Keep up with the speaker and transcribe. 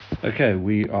Okay,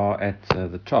 we are at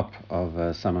the top of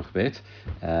Samach Bet,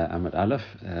 Amud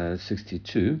Aleph,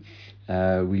 62.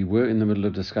 We were in the middle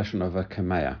of discussion of a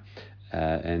Kamea,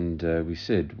 and we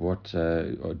said, what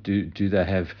do they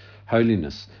have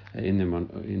holiness in them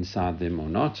inside them or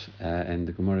not? And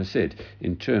the Gemara said,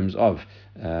 in terms of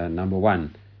number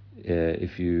one,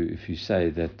 if you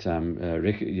say that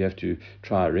you have to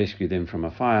try rescue them from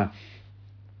a fire,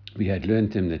 we had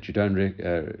learned them that you don't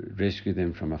rescue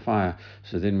them from a fire.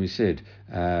 So then we said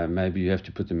maybe you have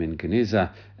to put them in Geneza,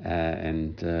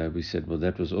 and we said, well,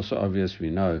 that was also obvious. We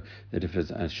know that if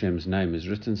Hashem's name is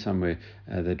written somewhere,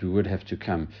 that we would have to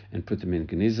come and put them in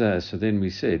Geneza. So then we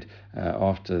said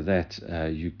after that,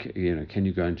 can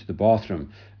you go into the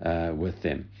bathroom with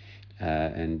them?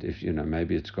 And if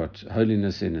maybe it's got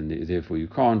holiness in, and therefore you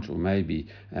can't, or maybe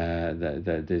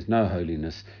there's no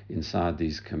holiness inside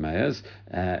these kameas,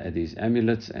 these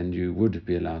amulets, and you would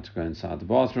be allowed to go inside the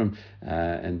bathroom.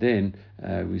 And then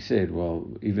we said, well,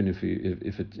 even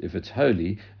if it's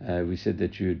holy, we said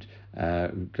that you'd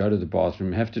go to the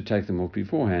bathroom, have to take them off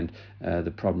beforehand. The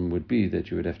problem would be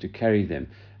that you would have to carry them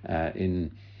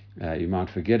in. You might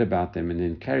forget about them and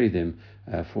then carry them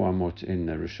for Amot in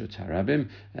Rishut Harabim.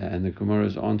 And the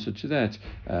Gemara's answer to that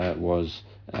was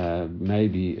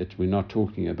maybe we're not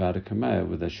talking about a Kamea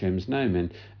with Hashem's name,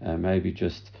 and maybe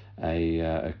just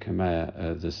a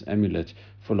Kamea, this amulet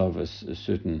full of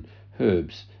certain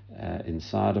herbs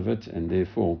inside of it, and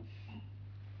therefore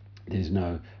there's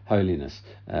no holiness.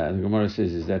 The Gemara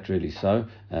says, is that really so?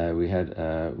 We had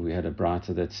a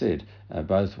brata that said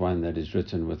both one that is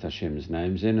written with Hashem's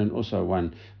names in, and also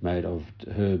one made of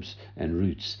herbs and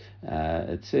roots.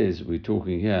 It says, we're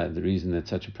talking here, the reason that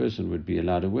such a person would be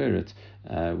allowed to wear it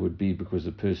would be because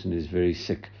the person is very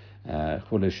sick.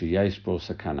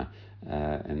 Sakana.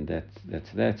 And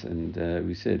that's that. And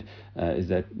we said, is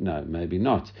that no? Maybe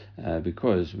not,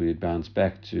 because we had bounced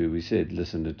back to. We said,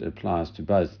 listen, it applies to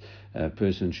both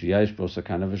person sheyesh bo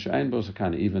sakana v'she'ein bo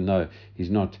sakana, even though he's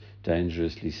not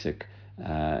dangerously sick.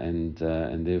 And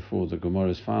therefore the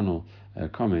Gemara's final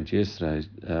comment yesterday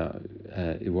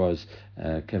it was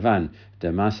kevan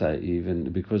demasa,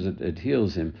 even because it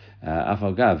heals him.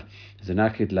 Afalgav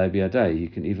zenakit lebiadei, he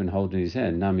can even hold in his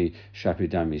hand nami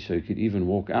shapidami, so he could even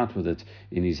walk out with it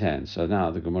in his hand. So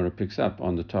now the Gemara picks up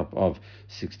on the top of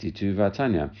 62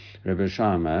 Vatanya. Rebbe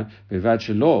Shama bevad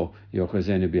shelo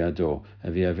yochazenu biado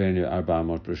v'yavenu arba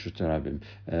amot b'reshut harabim.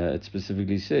 It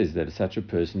specifically says that such a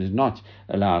person is not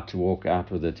allowed to walk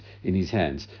out with it in his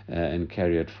hands and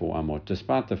carry it for amot,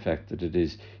 despite the fact that it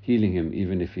is healing him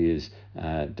even if he is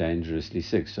dangerously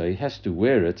sick. So he has to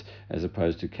wear it as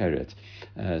opposed to carry it.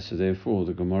 So therefore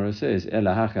the Gemara says,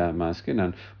 Elahacha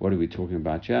maskinan, what are we talking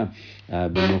about here?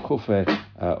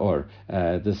 Or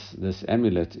this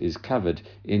amulet is covered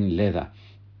in leather.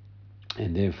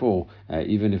 And therefore,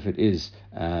 even if it is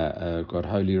got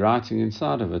holy writing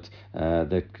inside of it,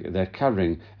 that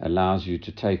covering allows you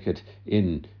to take it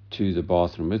in to the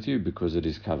bathroom with you because it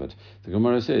is covered. The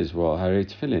Gemara says, well, Hare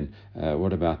Tefillin,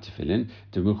 what about Tefillin?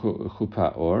 Demuchu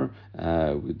chupa or,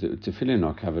 Tefillin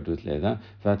are covered with leather.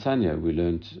 Vatanya, we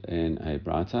learned in a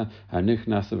brata,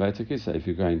 Hanichnas Vaitakisa, if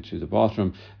you're going to the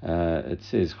bathroom, it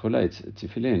says, Cholet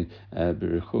Tefillin,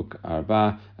 Birichuk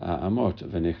Arba Amot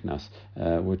Venichnas.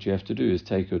 What you have to do is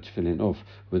take your Tefillin off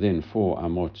within 4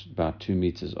 Amot, about 2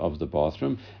 meters of the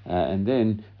bathroom, and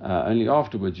then only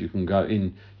afterwards you can go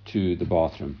in to the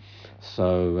bathroom.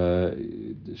 So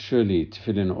surely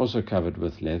tefillin are also covered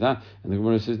with leather, and the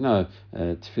Gemara says no,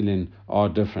 tefillin are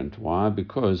different. Why?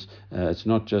 Because it's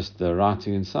not just the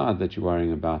writing inside that you're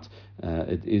worrying about,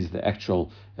 it is the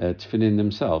actual tefillin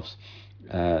themselves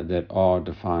that are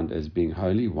defined as being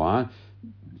holy. Why?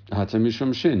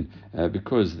 Hatamishum shin,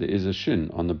 because there is a shin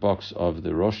on the box of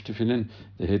the Rosh Tefillin,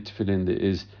 the head Tefillin, there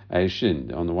is a shin.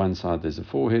 On the one side there's a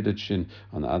 4-headed shin,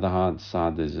 on the other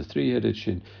side there's a 3-headed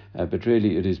shin, but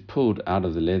really it is pulled out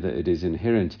of the leather, it is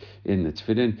inherent in the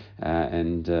Tefillin,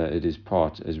 and it is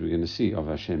part, as we're going to see, of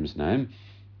Hashem's name.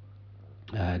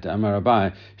 The Amar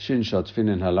Abai, Shin Shot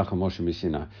Tefillin Halacha Moshe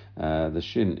Misina. The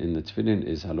Shin in the Tefillin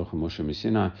is Halacha Moshe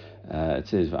Misina. It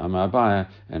says Amar Abai,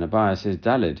 and Abai says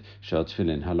Dalid Shot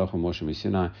Tefillin Halacha Moshe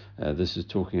Misina. This is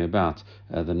talking about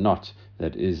the knot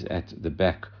that is at the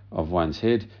back of one's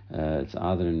head. It's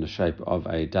either in the shape of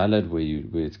a dalad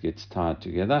where it gets tied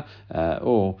together,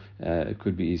 or it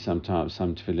could be sometimes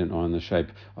some tefillin are in the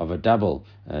shape of a double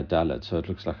dalad, so it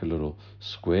looks like a little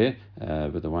square,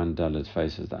 but the one dalad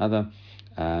faces the other.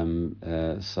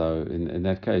 So in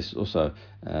that case also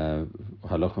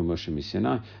halacha Moshe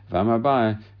Misinai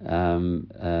v'amabai,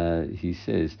 he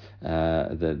says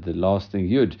the last thing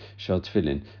yud shel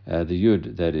tefillin, the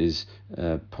yud that is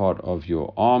part of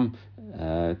your arm,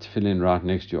 tefillin right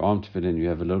next to your arm tefillin, you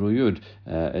have a little yud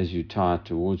as you tie it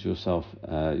towards yourself.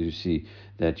 You see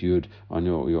that yud on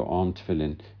your arm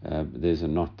tefillin, there's a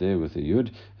knot there with a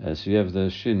yud, so you have the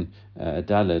shin, a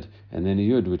daled, and then a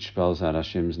yud which spells out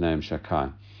Hashem's name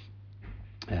Shakai.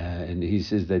 And he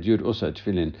says that yud also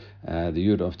tefillin, the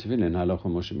yud of tefillin, halacha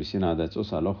Moshe Misinai, that's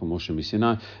also halacha Moshe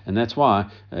Misinai, and that's why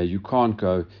you can't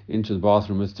go into the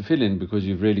bathroom with tefillin, because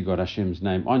you've really got Hashem's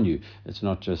name on you. It's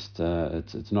not just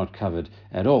it's not covered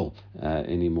at all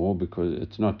anymore, because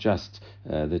it's not just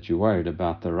that you're worried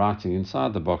about the writing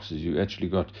inside the boxes. You actually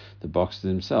got the boxes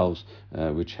themselves,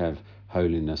 which have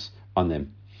holiness on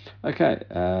them. Okay,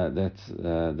 that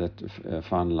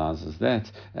finalizes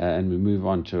that, and we move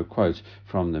on to a quote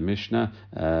from the Mishnah,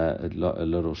 a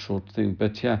little short thing,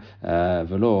 but here,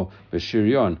 velo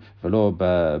b'shirion, velo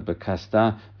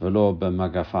b'kasta, velo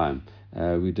b'magafayim.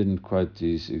 We didn't quote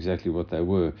these exactly what they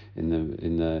were in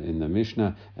the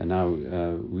Mishnah, and now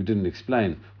we didn't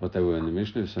explain what they were in the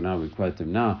Mishnah, so now we quote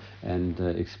them now and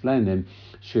explain them.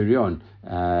 Shirion,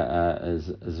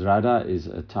 zrada is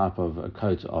a type of a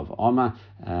coat of armor,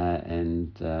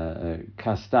 and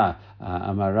kasta,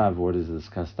 amarav, what is this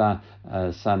kasta?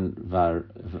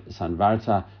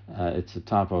 Sanvarta, it's a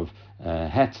type of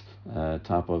hat,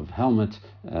 type of helmet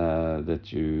the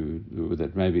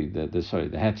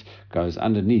hat goes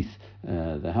underneath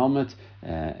the helmet,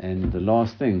 and the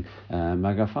last thing,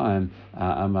 magafayim,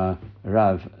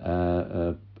 amarav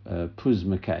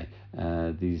puzmakei.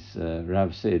 These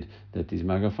Rav said that these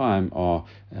magafayim are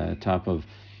type of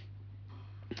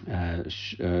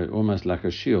almost like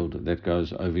a shield that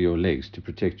goes over your legs to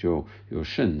protect your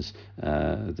shins,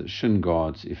 the shin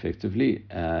guards effectively,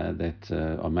 that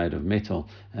are made of metal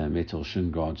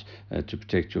shin guards to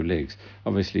protect your legs.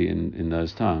 Obviously in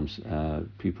those times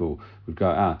people would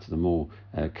go out, the more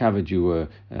covered you were,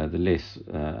 the less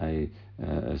a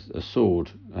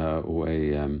sword or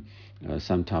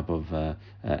some type of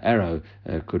arrow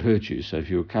could hurt you. So if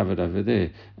you were covered over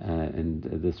there, and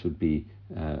this would be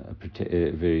a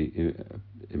very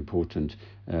important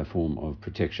form of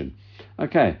protection.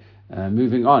 Okay,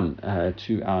 moving on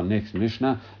to our next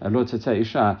Mishnah. A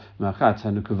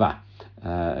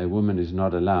woman is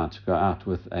not allowed to go out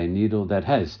with a needle that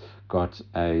has got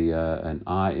an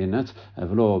eye in it,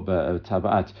 and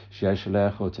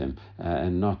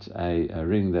not a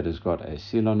ring that has got a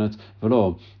seal on it.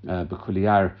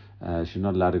 She's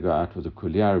not allowed to go out with a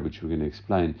kuliar, which we're going to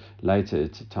explain later.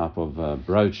 It's a type of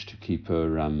brooch to keep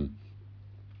her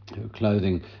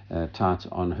clothing tight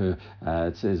on her.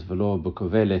 It says velo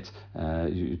b'kovelet,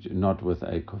 not with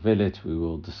a kovelet. We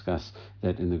will discuss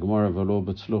that in the Gemara. Velo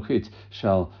b'tzluchit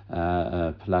shall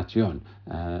plation,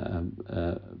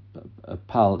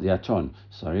 pal yaton.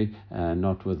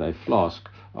 Not with a flask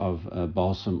of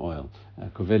balsam oil.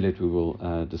 Kovelet we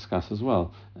will discuss as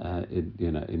well.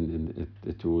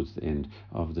 Towards the end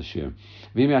of the shir.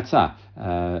 V'im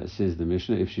says the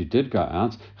Mishnah, if she did go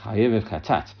out, chayevet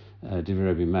chatat.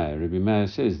 Rabbi Meir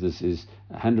says this is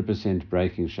 100%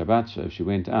 breaking Shabbat. So if she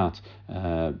went out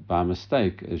by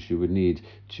mistake, she would need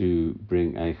to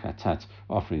bring a chatat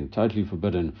offering, totally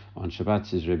forbidden on Shabbat,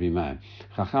 says Rabbi Meir.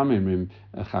 Chachamim,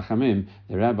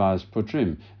 the rabbis,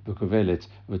 potrim b'kovelet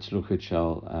v'tzluchit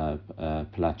shel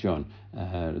plation.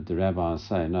 The rabbis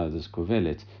say no, this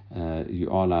kovelet you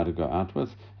are allowed to go out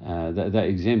with. They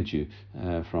exempt you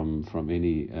from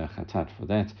any chatat for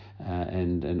that,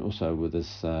 and also with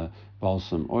this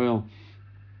balsam oil.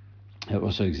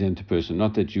 Also exempt a person.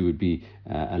 Not that you would be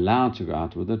allowed to go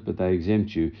out with it, but they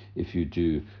exempt you if you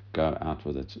do go out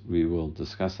with it. We will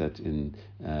discuss that in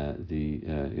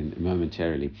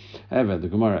momentarily. However, the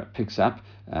Gemara picks up.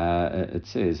 It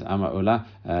says Ama Ola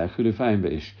Chulufayim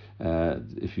Beish.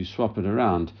 If you swap it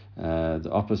around, the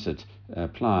opposite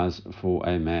applies for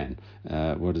a man.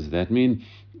 What does that mean?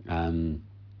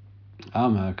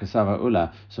 Kasava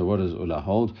Ula. So what does Ula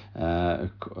hold?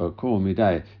 Kol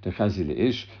midai de chazil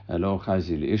ish lo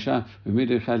chazil isha,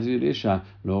 umide chazil isha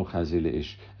lo chazil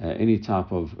ish. Any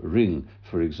type of ring,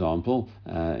 for example,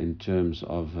 in terms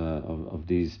of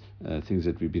these things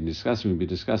that we've been discussing. We'll be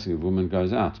discussing if a woman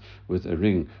goes out with a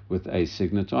ring with a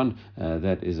signet on,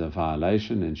 that is a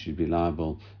violation, and she'd be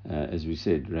liable, as we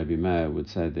said. Rabbi Meir would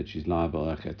say that she's liable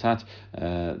a chetat,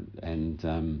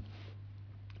 and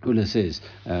Ula says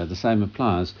the same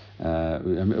applies,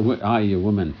 i.e. a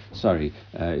woman,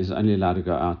 is only allowed to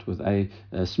go out with a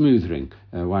smooth ring,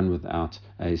 one without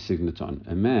a signet on.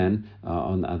 A man,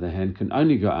 on the other hand, can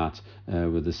only go out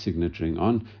with a signet ring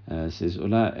on, says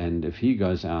Ula, and if he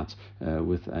goes out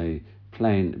with a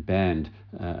plain band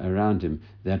around him,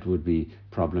 that would be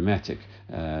problematic.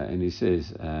 And he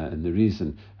says, and the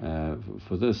reason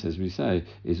for this, as we say,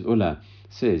 is Ula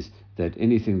says that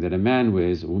anything that a man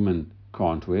wears, a woman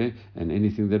can't wear, and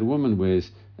anything that a woman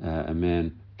wears, a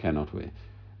man cannot wear.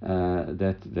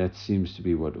 That seems to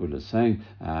be what Ula is saying.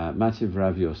 Mativ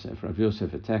Rav Yosef. Rav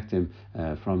Yosef attacked him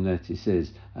from that. He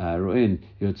says, Ro'in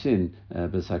yotzin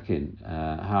b'sakin.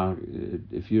 How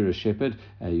if you're a shepherd,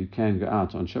 you can go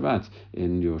out on Shabbat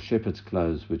in your shepherd's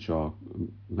clothes, which are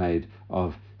made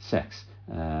of sacks.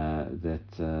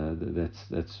 That's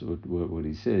what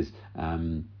he says.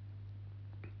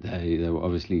 They were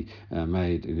obviously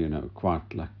made,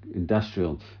 quite like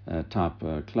industrial type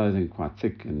clothing, quite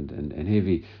thick and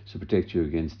heavy to protect you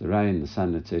against the rain, the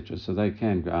sun, etc. So they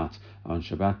can go out on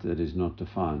Shabbat. That is not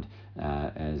defined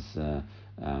as a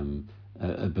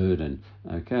burden.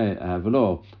 Okay,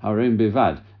 v'lo harim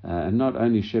bevad, and not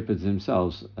only shepherds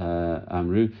themselves.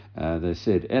 Amru, they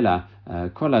said, Ella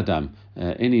kol adam,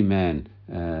 any man.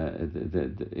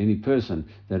 Any person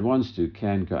that wants to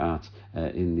can go out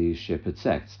in these shepherd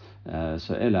sacks.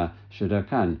 So Ella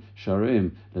Shadakan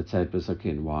Sharim Letzait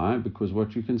Besakin. Why? Because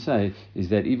what you can say is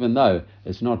that even though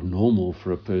it's not normal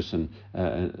for a person,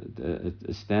 a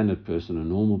standard person, a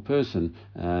normal person,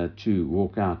 to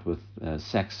walk out with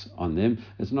sacks on them,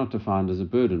 it's not defined as a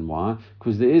burden. Why?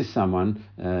 Because there is someone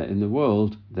in the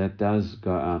world that does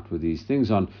go out with these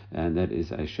things on, and that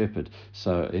is a shepherd.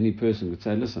 So any person could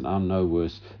say, listen, I'm no worse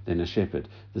than a shepherd.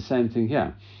 The same thing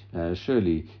here.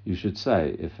 Surely you should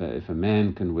say, if a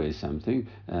man can wear something,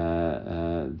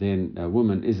 then a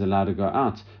woman is allowed to go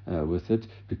out with it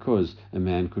because a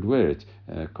man could wear it.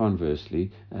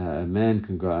 Conversely, a man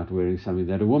can go out wearing something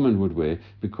that a woman would wear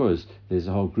because there's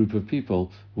a whole group of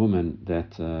people, women,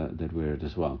 that wear it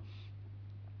as well.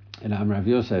 And Rav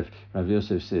Yosef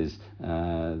says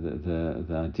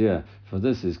the idea for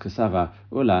this is kasava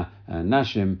ula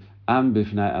nashim am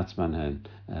bifnei atzmanhen.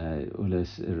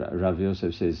 Rav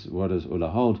Yosef says, what does Ula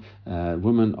hold?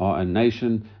 Women are a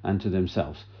nation unto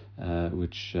themselves.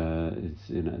 Which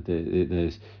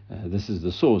is, this is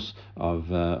the source of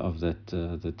that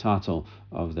the title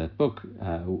of that book.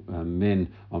 Men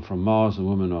are from Mars, and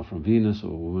women are from Venus, or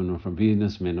women are from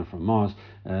Venus, men are from Mars.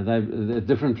 They're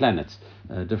different planets,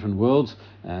 different worlds,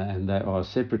 and they are a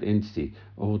separate entity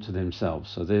all to themselves.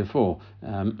 So therefore,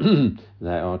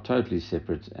 they are totally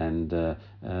separate, and the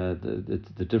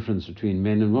difference between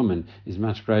men and women is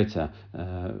much greater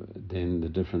than the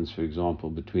difference, for example,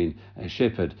 between a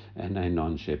shepherd and a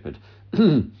non-shepherd.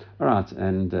 All right,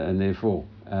 and therefore,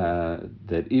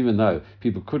 that even though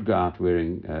people could go out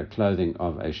wearing clothing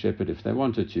of a shepherd if they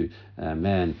wanted to,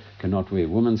 man cannot wear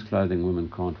women's clothing, women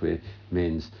can't wear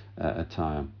men's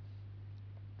attire.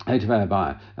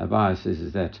 Abai says,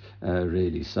 is that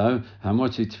really so?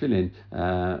 Hamotzi tefillin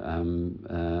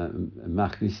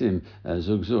machnisim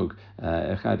zug zug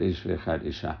echad ish v'echad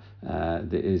isha.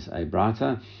 There is a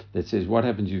brata that says, what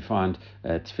happens? You find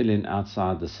tefillin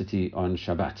outside the city on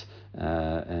Shabbat.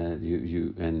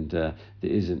 You're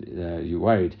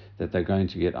worried that they're going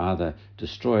to get either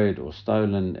destroyed or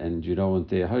stolen, and you don't want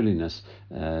their holiness.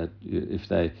 If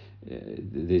there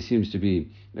seems to be,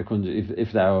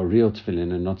 if they are real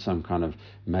tefillin and not some kind of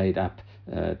made up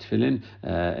tefillin,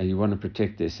 and you want to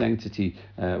protect their sanctity,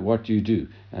 what do?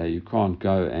 You can't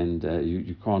go and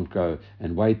you can't go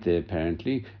and wait there.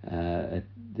 Apparently,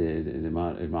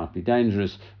 it might be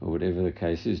dangerous, or whatever the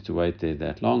case is, to wait there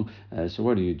that long. So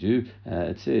what do?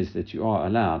 It says that you are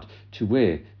allowed to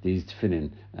wear these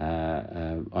tefillin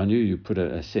on you. You put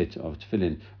a set of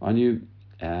tefillin on you,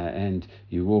 and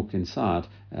you walk inside.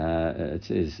 It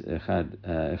says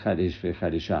echad ish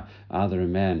v'echad isha, either a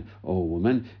man or a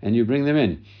woman, and you bring them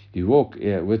in. You walk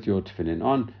with your tefillin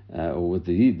on, or with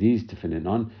these tefillin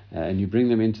on, and you bring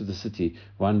them into the city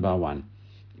one by one.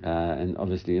 and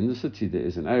obviously in the city there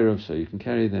is an Erev, so you can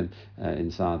carry them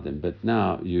inside them. But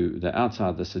now they're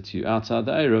outside the city, you're outside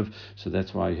the Erev, so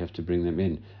that's why you have to bring them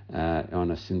in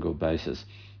on a single basis.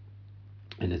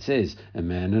 And it says a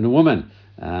man and a woman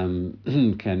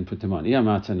can put them on. If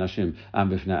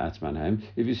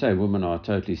you say women are a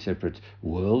totally separate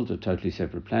world, a totally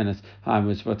separate planet, who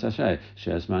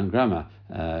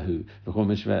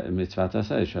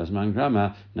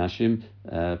nashim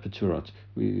peturot.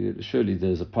 Surely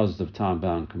there's a positive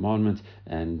time-bound commandment,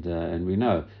 and we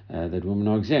know that women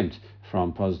are exempt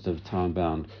from positive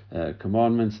time-bound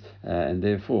commandments, and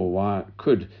therefore why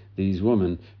could these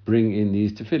women bring in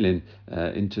these tefillin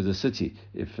into the city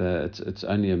if it's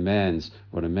only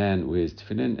what a man wears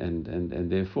tefillin,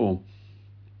 and therefore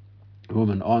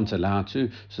women aren't allowed to.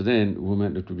 So then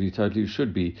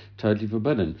should be totally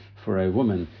forbidden for a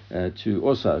woman to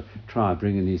also try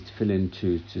bringing these tefillin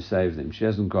to save them. She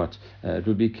hasn't got, it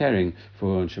would be carrying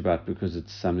for her on Shabbat because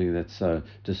it's something that's so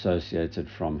dissociated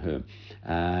from her.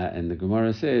 And the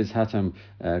Gemara says, Hatam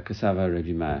Kasava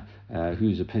Rebbe Meir.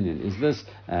 Whose opinion is this?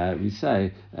 We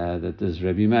say that this is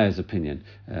Rebbe Meir's opinion.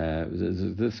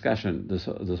 The discussion, this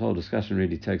whole discussion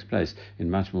really takes place in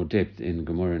much more depth in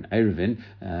Gemara and Eruvin,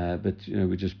 but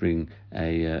we just bring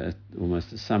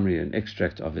almost a summary, an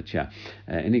extract of it here.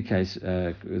 In any case,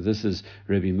 this is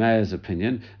Rebbe Meir's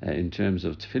opinion in terms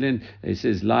of tefillin. He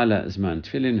says, Laila Zman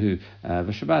Tefillin, who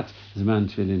V'Shabbat Zman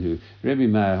Tefillin, who Rebbe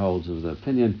Meir holds of the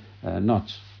opinion,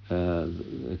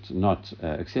 it's not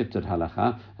accepted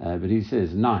halacha, but he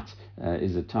says night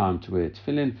is a time to wear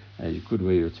tefillin. You could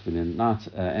wear your tefillin at night,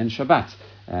 and Shabbat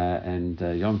and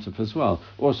Yom Tov as well.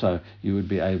 Also, you would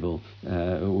be able,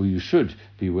 or you should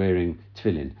be wearing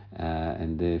tefillin,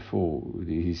 and therefore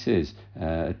he says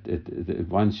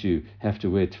once you have to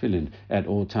wear tefillin at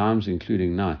all times,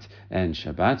 including night and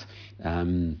Shabbat.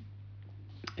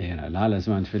 Lala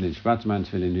Zman Tefillin, Shabbat Zman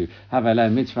Tefillin, who have a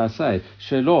mitzvah say,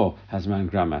 Shelo Hazman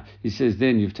Grama. He says,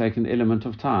 then you've taken the element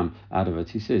of time out of it.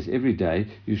 He says, every day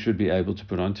you should be able to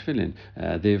put on tefillin.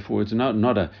 Therefore, it's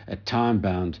not a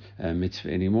time-bound mitzvah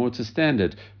anymore. It's a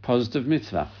standard, positive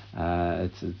mitzvah.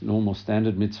 It's a normal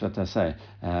standard mitzvah taseh.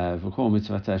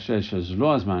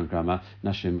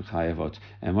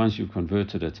 And once you've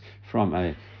converted it from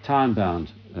a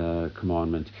time-bound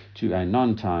commandment to a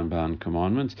non-time-bound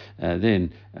commandment,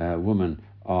 then women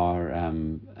are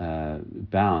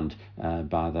bound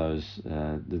by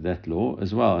that law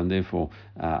as well, and therefore,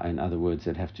 in other words,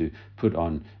 they'd have to put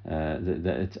on.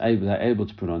 They're able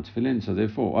to put on tefillin, so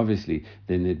therefore, obviously,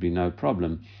 then there'd be no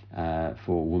problem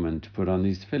for women to put on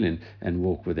these tefillin and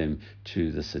walk with them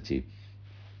to the city.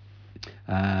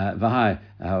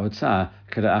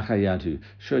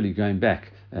 Surely going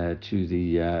back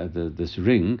to this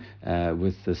ring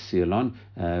with the seal on,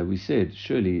 we said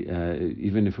surely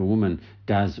even if a woman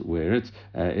does wear it,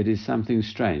 it is something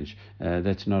strange.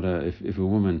 That's not if a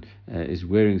woman is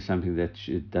wearing something that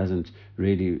she doesn't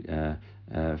really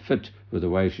fit with the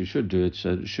way she should do it.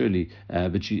 So surely,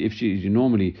 but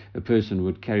normally a person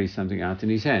would carry something out in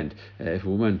his hand. If a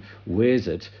woman wears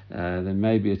it, then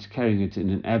maybe it's carrying it in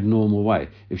an abnormal way.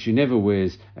 If she never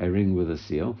wears a ring with a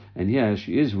seal, and here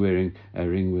she is wearing a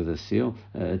ring with a seal,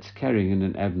 it's carrying in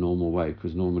an abnormal way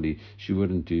because normally she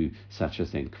wouldn't do such a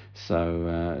thing.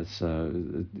 So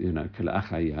kol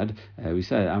achayad. We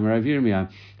say Amar Rav Yirmiyah.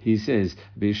 He says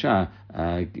Bisha.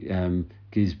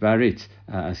 Gizbarit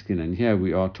Askinan. Here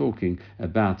we are talking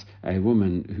about a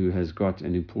woman who has got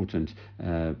an important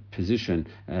position.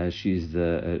 She's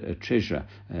a treasurer.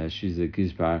 She's the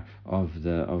Gizbar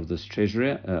of this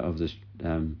treasury of this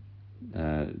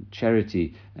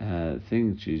charity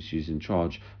thing. She's in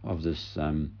charge of this.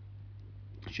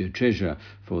 She's a treasurer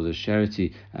for the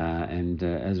charity, and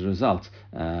as a result,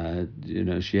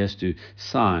 she has to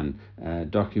sign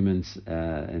documents,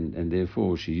 and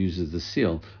therefore she uses the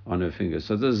seal on her finger.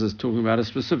 So this is talking about a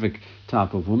specific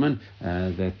type of woman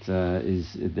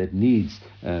that needs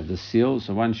the seal.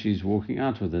 So once she's walking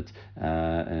out with it,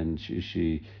 and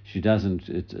she doesn't,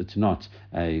 it's not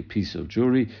a piece of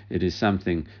jewelry. It is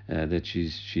something that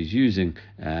she's using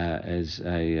as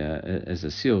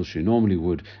a seal. She normally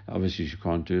would. Obviously, she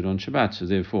can't do it on Shabbat, so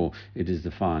therefore it is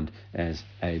defined as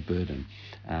a burden.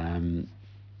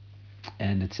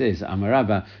 And it says,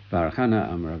 Amarabba, Barakana,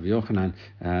 Amarav Yochanan,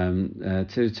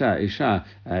 Tirta Isha,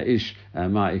 Ish,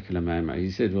 Ma'iklamama. He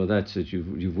said, well, that's it.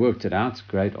 You've worked it out.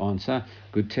 Great answer.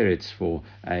 Good teretz for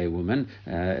a woman.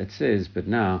 It says, but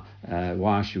now,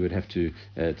 why she would have to,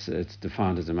 it's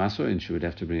defined as a masor, and she would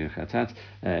have to bring a chatat.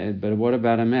 But what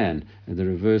about a man? In the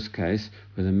reverse case,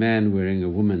 with a man wearing a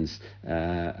woman's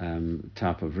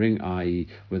type of ring, i.e.,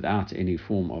 without any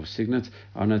form of signet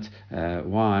on it,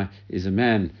 why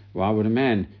would a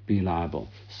man be liable?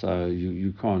 So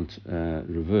you can't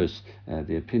reverse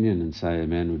the opinion and say a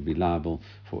man would be liable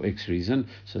for X reason.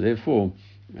 So therefore,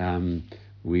 Ella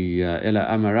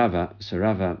Amarava,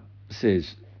 Sarava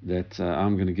says that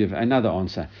I'm going to give another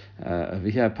answer. Over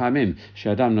here, Pamim,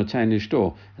 Shadam Notain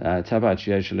Ishto, Tabat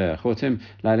Yesh Chotim,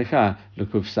 Lalicha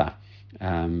Lekufsa.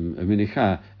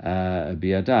 Minicha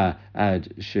biada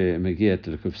ad shemegiat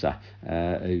lekufsa.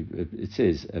 It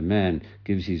says a man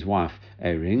gives his wife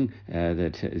a ring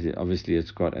that obviously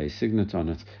it's got a signet on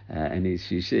it, and he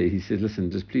said,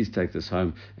 listen, just please take this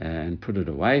home and put it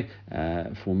away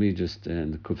for me, just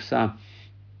in the kufsa,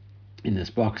 in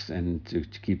this box, and to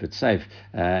keep it safe,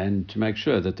 and to make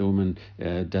sure that the woman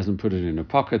doesn't put it in her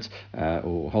pocket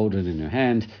or hold it in her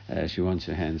hand. She wants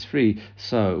her hands free.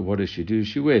 So what does she do?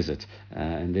 She wears it,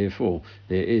 and therefore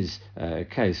there is a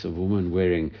case of a woman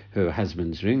wearing her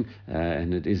husband's ring,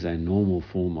 and it is a normal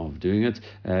form of doing it.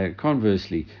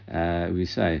 Conversely, we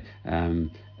say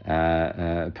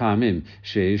פעמים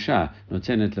שאישה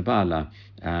נותנת לבעלה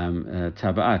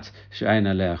טבעת שאין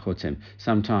עליה חותם.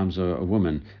 Sometimes a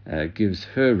woman gives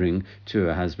her ring to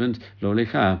her husband. לא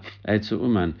לך עצו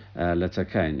אומן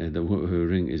לתקן. Her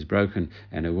ring is broken,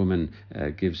 and a woman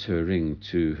gives her ring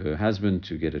to her husband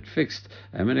to get it fixed.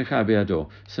 מניחה בידו.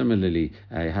 Similarly,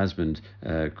 a husband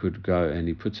could go and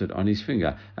he puts it on his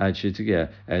finger. עד שתגיע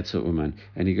עצו אומן.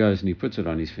 And he goes and he puts it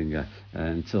on his finger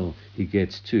until he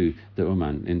gets to the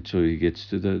uman, until he gets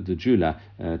to the jeweler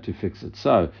to fix it.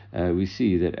 So we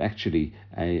see that actually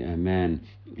a man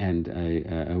and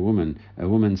a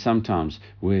woman sometimes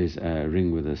wears a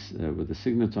ring with a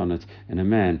signet on it, and a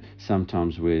man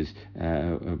sometimes wears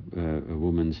a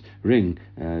woman's ring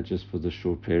just for the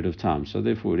short period of time. So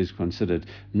therefore, it is considered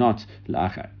not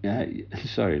lachayad,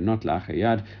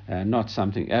 not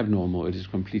something abnormal. It is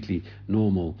completely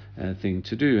normal thing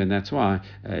to do, and that's why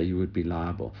you would be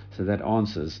liable. So that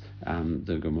answers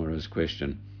the Gemara's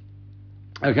question.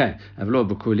 Okay, v'lo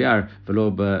b'kulyar,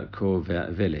 v'lo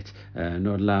b'kovelet.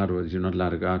 Not allowed, or you're not allowed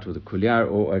to go out with a kulyar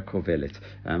or a kovelet.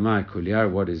 My kulyar,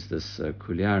 what is this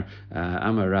kulyar?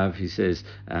 Amarav, he says,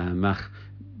 mach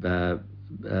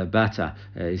bata.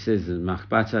 He says that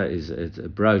machbata is it's a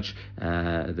brooch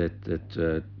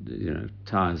that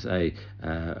ties a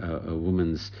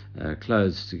woman's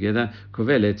clothes together.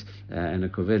 Kovelet, and a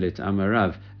kovelet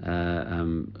amarav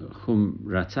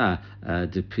chumrata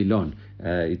de pilon.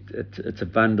 It's a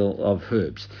bundle of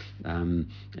herbs. And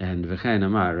v'chein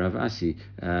amar Rav Asi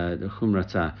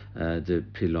chumrata de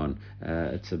pilon.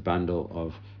 It's a bundle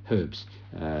of herbs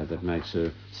that makes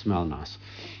her smell nice.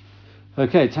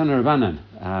 Okay, Tana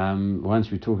Rabbanan. Once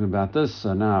we're talking about this,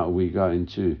 so now we go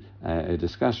into a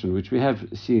discussion which we have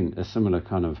seen a similar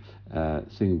kind of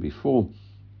thing before.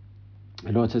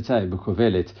 A woman's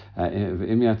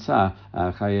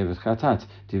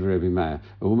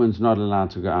not allowed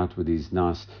to go out with these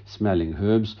nice smelling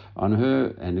herbs on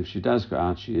her, and if she does go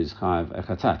out, she is chayav a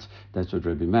chatat. That's what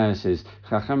Rabbi Meir says.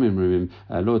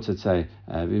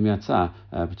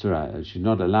 She's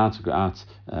not allowed to go out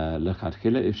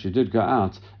lechatchila. If she did go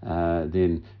out,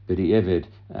 then b'di'evid,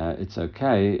 it's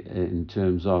okay in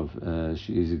terms of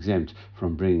she is exempt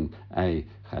from bringing a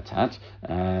chatat.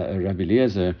 Rabbi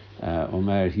Eliezer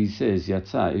Omer, he says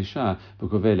yatsa isha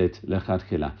b'kovelet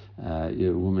lechatchila.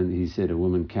 He said a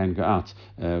woman can go out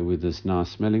with this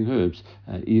nice smelling herbs,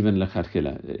 even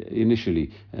lechatchila.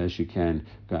 Initially, she can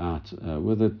go out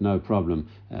with it, no problem.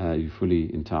 You're fully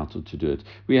entitled to do it.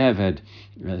 We have had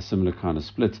a similar kind of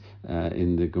split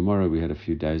in the Gemara we had a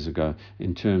few days ago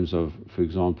in terms of, for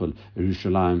example,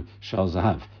 Yerushalayim Shal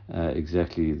Zahav.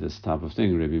 Exactly this type of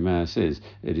thing. Rabbi Meir says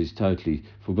it is totally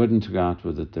forbidden to go out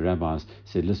with it. The rabbis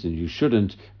said, listen, you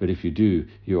shouldn't, but if you do,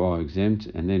 you are exempt.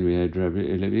 And then we had Rabbi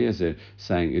Eliezer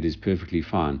saying it is perfectly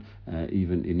fine,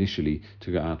 even initially,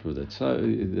 to go out with it. So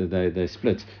they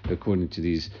split according to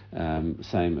these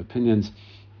same opinions.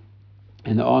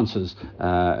 And the answers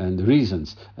and the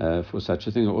reasons for such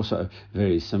a thing are also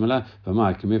very similar. But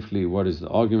Marc, what is the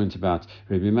argument about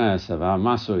Rabbi Meir Savar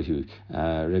Masoy?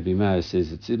 Rabbi Meir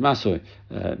says it's Masoy,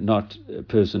 not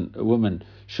a woman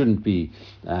shouldn't be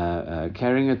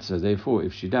carrying it. So therefore,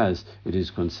 if she does, it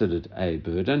is considered a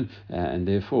burden, and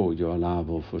therefore you are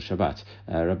liable for Shabbat.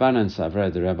 Rabbanan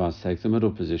Savra, the rabbis take the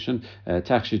middle position.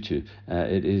 Takshitu,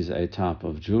 it is a type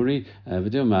of jewelry.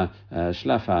 V'dilma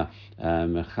shlafa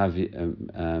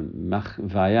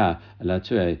machvaya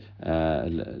latue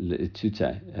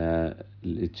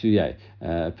l'ituye.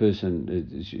 A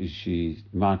person, she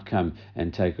might come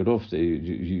and take it off.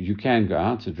 You can go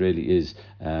out. It really is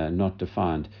not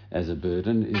defined as a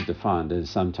burden. It is defined as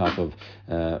some type of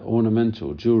ornament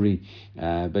or jewelry,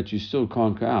 but you still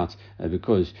can't go out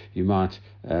because you might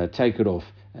take it off,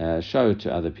 show it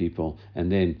to other people,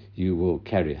 and then you will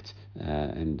carry it.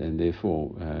 And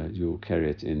therefore you'll carry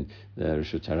it in the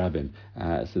Rishut Harabim.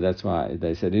 So that's why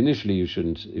they said initially you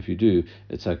shouldn't. If you do,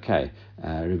 it's okay.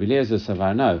 Rabbi Eliezer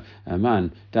Savar, no,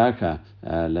 man darka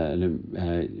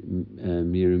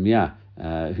mirumia.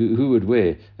 Who would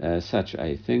wear such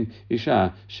a thing?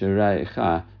 Isha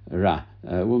shiraicha ra,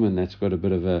 a woman that's got a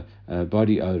bit of a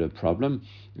body odor problem,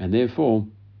 and therefore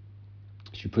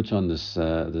she puts on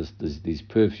these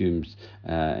perfumes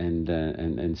and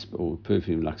or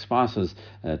perfume like spices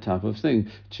type of thing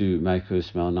to make her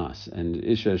smell nice. And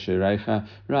isha shereicha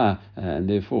ra, and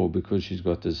therefore because she's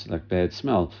got this like bad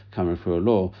smell coming for her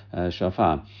law,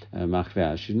 shafa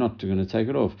machvea, she's not going to take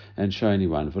it off and show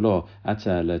anyone. V'lo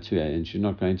ata latuya, and she's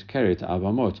not going to carry it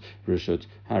abamot rishut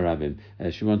harabim.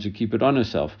 She wants to keep it on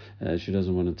herself. She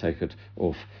doesn't want to take it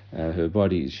off her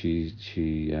body. She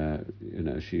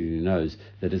knows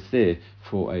that it's there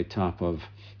for a type of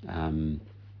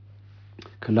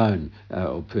cologne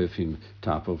or perfume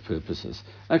type of purposes.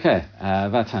 Okay,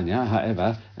 Vatanya,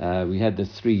 however, we had the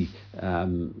three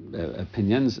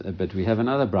opinions, but we have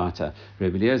another brata.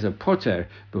 Rebbe Eliezer Poter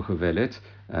Buchovelet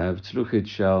V'tzluchit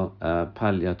Shel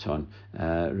Palyaton.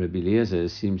 Rebbe Eliezer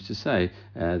seems to say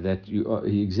that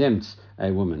he exempts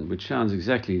a woman, which sounds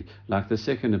exactly like the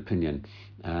second opinion,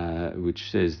 which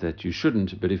says that you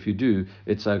shouldn't, but if you do,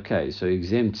 it's okay. So he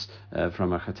exempts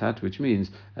from a chatat, which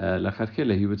means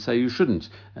lachatchila, he would say you shouldn't,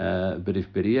 but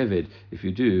if b'di'evid, if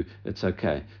you do, it's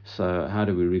okay. So how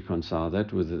do we reconcile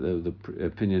that with the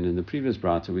opinion in the previous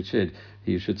brata, which said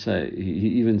he should say, he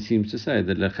even seems to say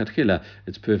that lachatchila,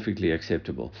 it's perfectly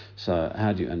acceptable. So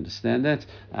how do you understand that?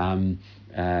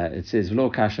 It says lo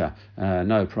kasha,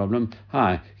 no problem.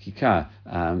 Hi kika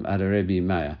adarebi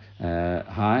maya.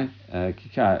 Hi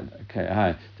kika. Okay,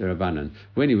 hi the Rabbanan.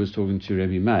 When he was talking to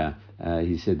Rabbi Meir,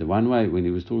 he said the one way. When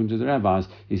he was talking to the rabbis,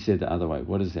 he said the other way.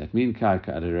 What does that mean?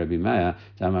 Rabbi Meir,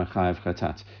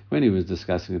 chatat. When he was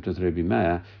discussing it with Rabbi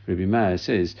Meir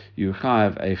says you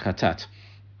chayav a chatat.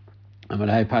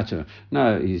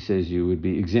 No, he says you would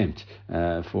be exempt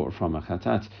from a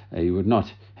chatat. You would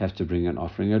not have to bring an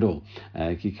offering at all.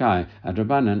 Kikai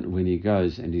Adrabanan, when he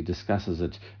goes and he discusses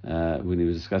it, when he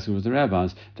was discussing with the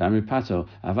rabbis, Damri Pato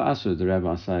Avaasu, the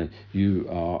rabbis say you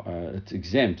are it's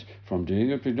exempt from doing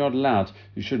it, but you're not allowed.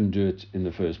 You shouldn't do it in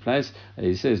the first place.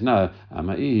 He says no.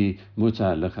 Amaihi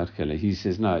muta lechatchila. He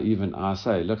says no. Even I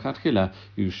say lechatchila,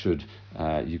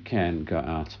 you can go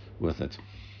out with it.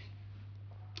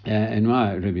 And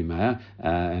my Rabbi Meir,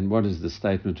 and what is the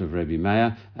statement of Rabbi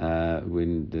Meir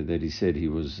that he said he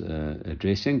was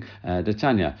addressing?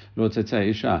 Detanya, lo tetzeh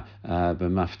isha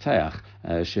b'mafteach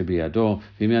shebiyado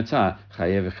v'imiata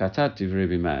chayev chatat div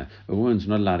Rabbi Meir. A woman's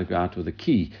not allowed to go out with a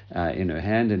key in her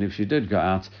hand, and if she did go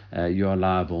out, you are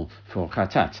liable for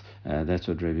chatat. That's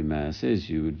what Rabbi Meir says.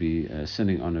 You would be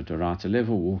sinning on a dorata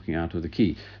level, walking out with a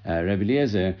key. Rabbi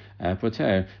Eliezer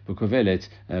poter b'kovelet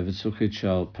v'tzuchit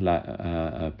shel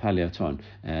Paliaton,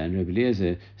 and Rebbe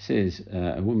Eliezer says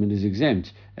a woman is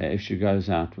exempt if she goes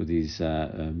out with this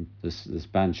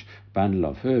bundle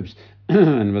of herbs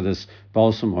and with this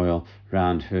balsam oil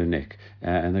round her neck.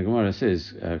 And the Gemara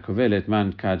says, Kovelet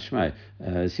man kad shmei,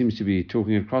 seems to be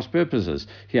talking at cross purposes.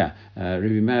 Here,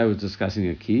 Rebbe Meir was discussing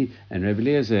a key, and Rebbe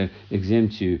Eliezer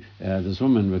exempts you, this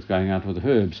woman with going out with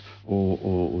herbs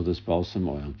or this balsam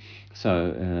oil.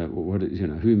 So,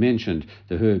 who mentioned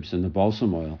the herbs and the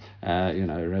balsam oil?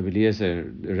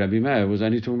 Rabbi Meir was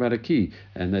only talking about a key,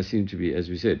 and they seem to be, as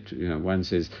we said, one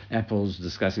says apples,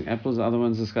 discussing apples, the other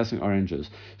one's discussing oranges.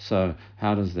 So,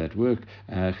 how does that work?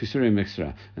 Chisuri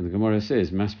mixra, and the Gemara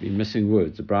says must be missing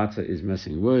words. The brata is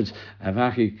missing words.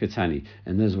 Avachi katani,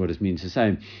 and this is what it means to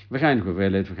say. V'kain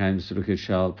kovelet, v'kain sulukit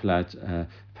shal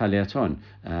paliaton.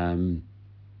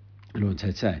 Lord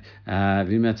Tetzeh.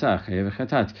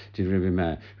 Did Rabbi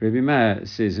Meir. Rabbi Meir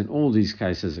says in all these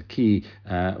cases, a key,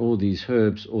 all these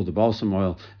herbs, all the balsam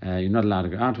oil, you're not allowed to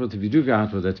go out with. If you do go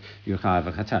out with it, you chayav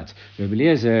a chatat. Rabbi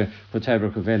Eliezer,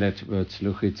 Chotev Rokovelet,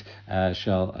 Tzluchit,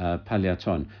 Shel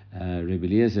Paliaton. Rabbi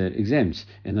Eliezer exempts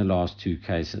in the last two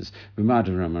cases.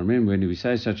 Remember when we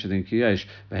say such a thing, Kiyesh,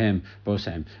 Bahem,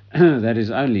 Bosem, that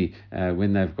is only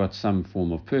when they've got some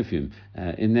form of perfume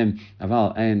in them.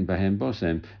 Aval ein Bahem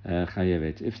Bosem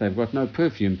Chayevet. If they've got no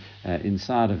perfume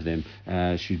inside of them,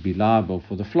 should be liable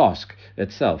for the flask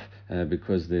itself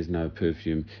because there's no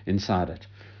perfume inside it.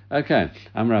 Okay,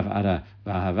 Rav Ada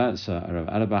Bahava. So Rav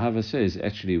Ada Bahava says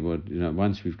actually, what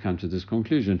once we've come to this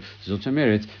conclusion,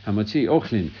 Zotameret Hamati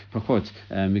Ochlin Pachot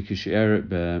Mikisher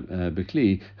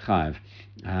Bekli Chav.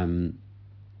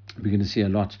 We're going to see a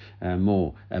lot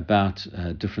more about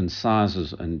different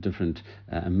sizes and different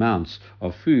amounts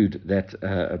of food that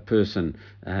a person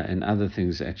and other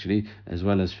things actually, as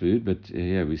well as food, but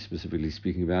here we're specifically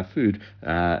speaking about food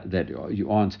that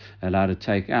you aren't allowed to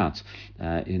take out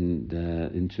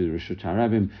into Rishut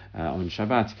Harabim on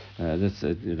Shabbat. That's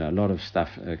a lot of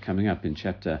stuff coming up in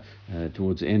chapter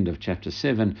towards the end of chapter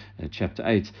 7. Chapter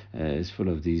 8 is full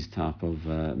of these type of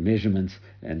measurements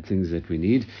and things that we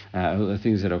need,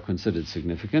 things that are considered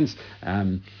significant.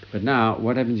 But now,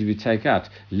 what happens if you take out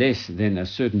less than a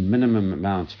certain minimum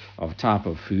amount of type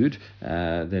of food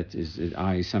that is,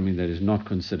 i.e., something that is not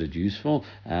considered useful?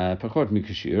 Pachot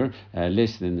mikashir,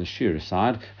 less than the shir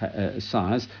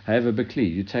size. However, bakli,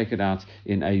 you take it out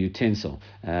in a utensil.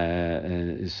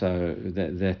 So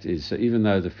that is, so even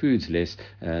though the food's less,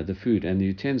 the food and the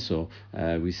utensil,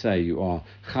 we say you are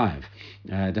chayav.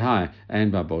 Dahai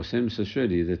and babosim. So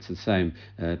surely that's the same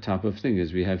type of thing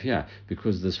as we have here,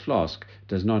 because this flask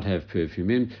does not have perfume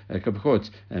in.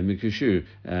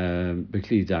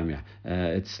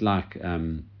 It's like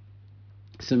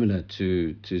similar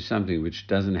to something which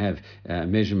doesn't have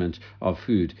measurement of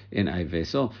food in a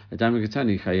vessel, but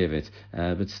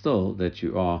still that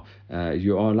you are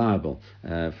liable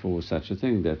for such a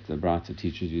thing, that the Brata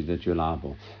teaches you that you're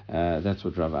liable. That's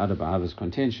what Rav Ada Bahava's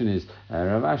contention is.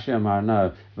 Rav Ashi Amar,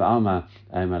 no, v'alma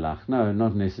malach, no,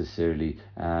 not necessarily.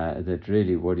 That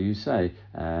really, what do you say?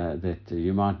 That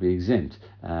you might be exempt,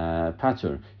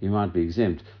 patur, you might be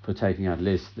exempt for taking out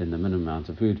less than the minimum amount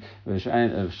of food. It's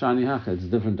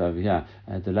different over here.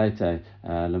 Delete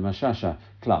lemashasha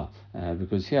klal,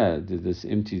 because here this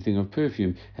empty thing of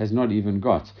perfume has not even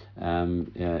got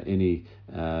any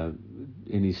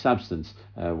substance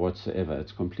whatsoever.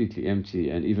 It's completely empty,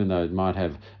 and even though it might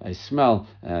have a smell,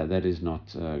 that is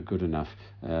not good enough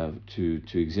to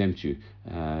exempt you.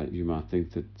 You might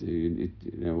think that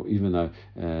even though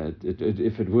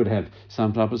if it would have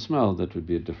some type of smell, that would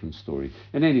be a different story.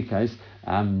 In any case,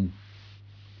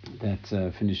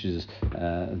 that finishes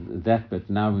that bit.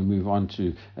 Now we move on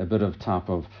to a bit of type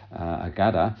of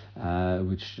Agada,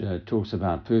 which talks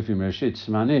about perfume. Reshit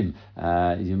Smanim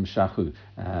Yimshachu,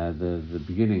 the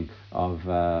beginning of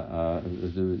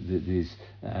these.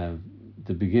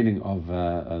 The beginning of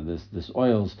this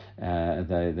oils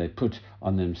they put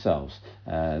on themselves.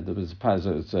 There was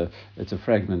it's a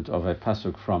fragment of a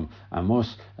pasuk from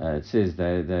Amos. It says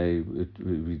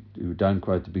we don't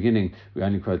quote the beginning, we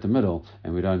only quote the middle,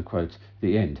 and we don't quote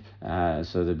the end.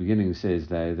 So the beginning says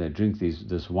they drink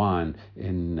this wine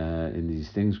in these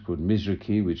things called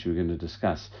mizraki, which we're going to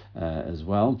discuss as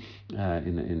well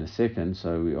in a second.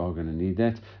 So we are going to need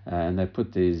that, and they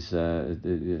put these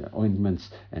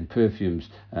ointments and perfumes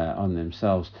on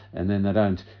themselves, and then they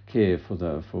don't care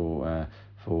for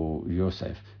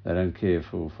Yosef. They don't care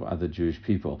for other Jewish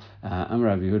people. Amar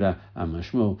Rav Yehuda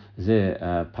Amashmul Ze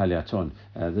Paliaton.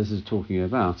 This is talking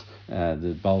about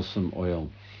the balsam oil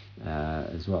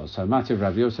as well. So Mativ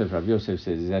Rav Yosef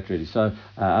says, is that really so?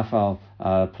 Afal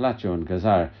Platon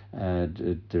Gazar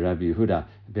de Rabbi Yehuda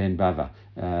ben Bava.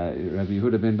 Rabbi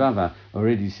Yehuda ben Bava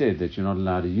already said that you're not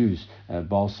allowed to use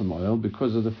balsam oil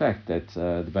because of the fact that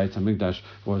the Beit HaMikdash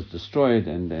was destroyed,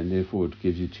 and therefore it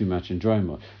gives you too much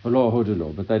enjoyment. But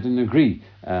they didn't agree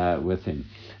with him.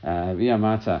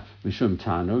 V'yamata mishum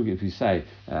tanug, if you say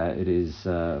it is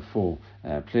for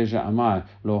pleasure, amar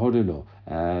lo hodulo.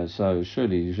 So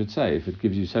surely you should say, if it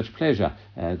gives you such pleasure,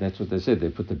 that's what they said. They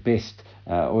put the best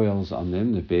oils on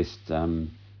them, the best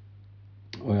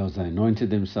oils they anointed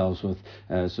themselves with.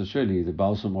 So surely the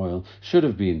balsam oil should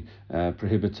have been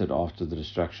prohibited after the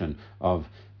destruction of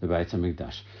the Beit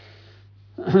HaMikdash.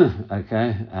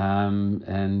 Okay,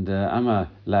 and Amar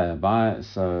La Abai.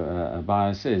 So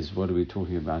Abai says, what are we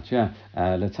talking about here?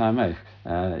 L'tamech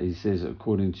he says,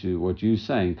 according to what you're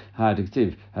saying,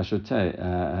 Ha'adiktiv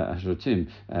Hashotim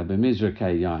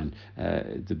B'mizrakei Yain.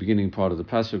 At the beginning part of the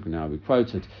pasuk, now we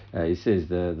quote it. He says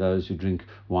those who drink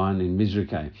wine in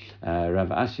Mizrakei. Rav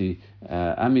Ashi,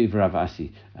 Ami Rav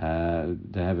Asi,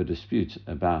 they have a dispute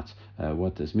about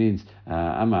what this means.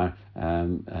 Amar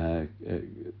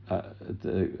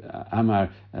Amar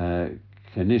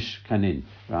Kanish Kanin,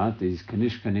 right? These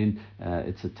Kanish Kanin,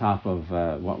 it's a type of,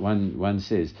 one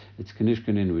says, it's Kanish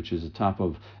Kanin, which is a type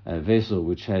of vessel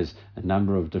which has a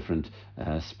number of different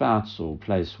spouts or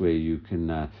place where you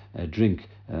can drink,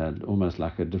 almost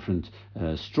like a different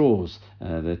straws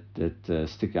that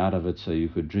stick out of it, so you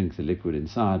could drink the liquid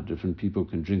inside. Different people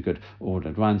can drink it all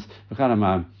at once.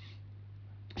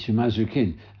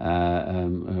 Shumazrukin,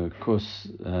 kos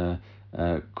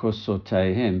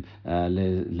kosotehem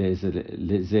leze.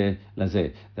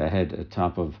 They had a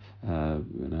type of,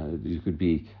 you could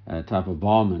be a type of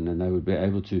barman, and they would be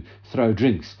able to throw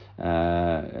drinks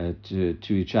to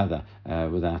each other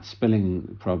without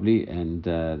spilling, probably, and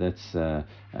that's how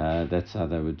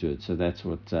they would do it. So that's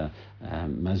what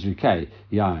mazrikei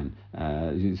yain.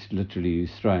 Literally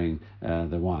throwing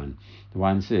the wine. The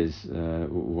one says,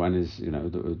 one is,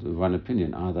 the one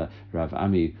opinion, either Rav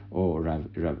Ami or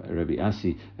Rabbi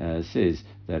Asi says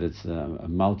that it's a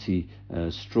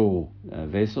multi-straw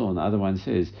vessel, and the other one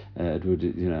says it would,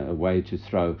 a way to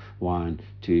throw wine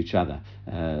to each other.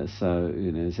 So,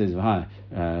 it says, "Hi,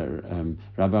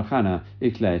 Rabbi Chana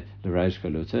ikle l'reish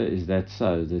kaluta." Is that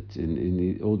so? That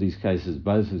in all these cases,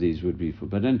 both of these would be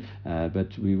forbidden.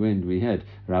 But we had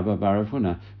Rabbi Bar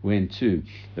Huna went to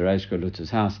the Reish Kaluta's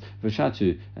house.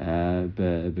 V'shatu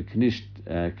b'knisht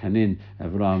kanin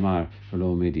v'lo amar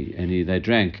v'lo midi, and they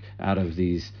drank out of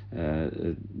these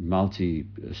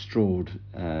multi-strawed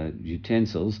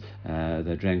utensils.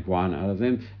 They drank wine out of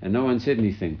them, and no one said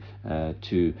anything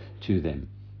to them.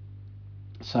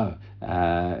 So,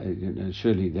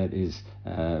 surely that is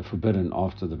forbidden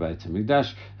after the Beit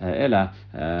HaMikdash. Ella,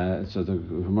 so the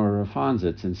Gemara refines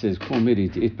it and says, Kol midi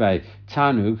itbei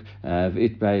tanug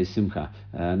v'itbei simcha.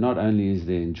 Not only is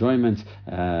there enjoyment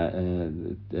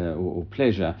or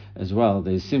pleasure, as well,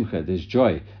 there's simcha, there's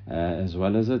joy as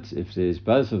well as it. If there's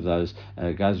both of those,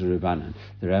 gazru ribanan.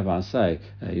 The rabbis say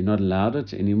you're not allowed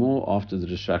it anymore after the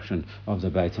destruction of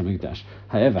the Beit HaMikdash.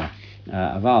 However,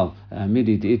 aval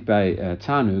midi itbei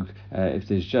tanug, if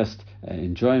there's just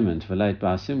enjoyment, v'leit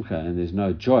ba simcha, and there's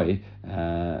no joy,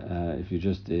 if you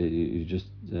just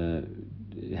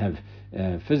have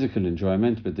physical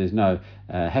enjoyment, but there's no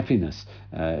happiness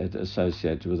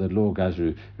associated with it, law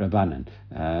gazru rabbanan.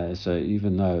 So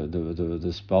even though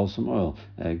this balsam oil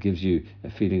gives you a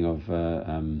feeling of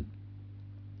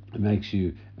makes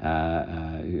you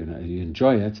you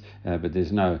enjoy it, but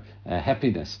there's no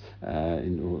happiness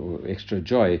or extra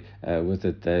joy with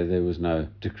it. There was no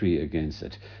decree against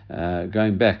it.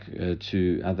 Going back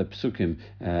to other psukim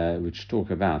which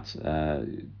talk about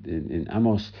in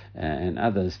Amos and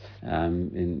others,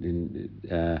 and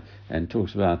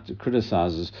talks about,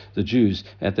 criticizes the Jews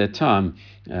at that time,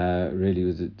 really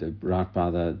right by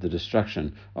the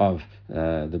destruction of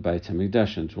the Beit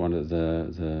HaMikdash. And it's one of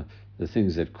the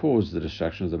things that caused the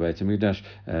destruction of the Beit HaMikdash.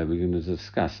 We're going to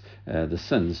discuss the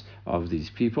sins of these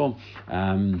people.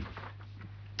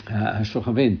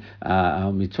 Shochavin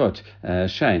al mitot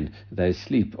shein, they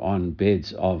sleep on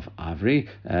beds of ivory.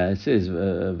 It says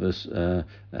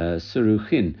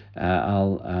suruchin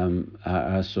al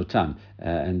sotam,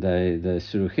 and the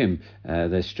suruchim,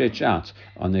 they stretch out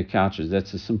on their couches.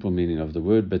 That's the simple meaning of the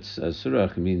word, but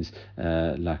suruch means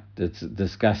like it's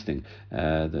disgusting.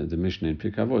 The Mishnah in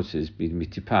Pikavot says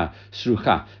mitipa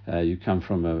srucha, you come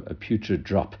from a putrid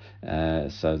drop.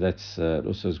 So that's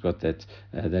also has got that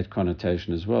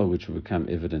connotation as well, which will become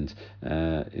evident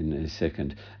in a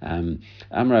second.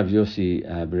 Amrav Yossi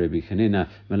Berebi Chanina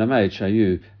Melamed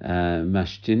Shayu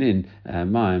Mashtinin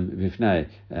Maim Vifnei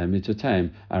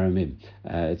Mitotaim Aramim.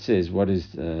 It says what is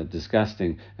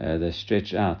disgusting, they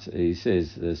stretch out. He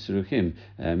says the Suruchim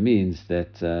means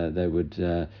that they would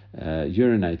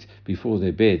urinate before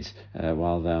their beds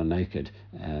while they are naked,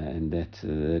 and that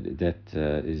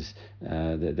is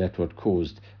what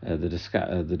caused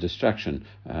the destruction,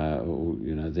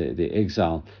 the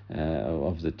exile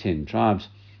of the 10 tribes.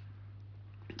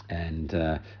 And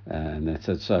that's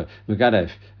it. So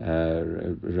Megadef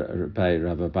by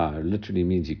Ravaba literally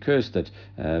means he cursed it,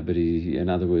 but in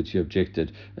other words, he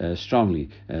objected strongly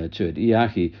to it.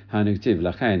 Iachi hanuktiv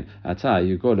lachain ata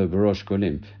yugolo barosh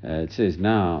kolim. It says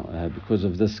now because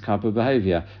of this type of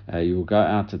behavior, you will go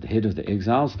out at the head of the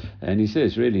exiles. And he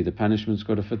says really the punishment's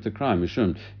got to fit the crime.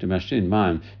 Mishum demashtin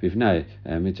ma'im bivnei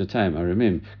mitotaim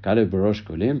aramim galo barosh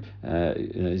kolim.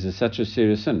 Is it such a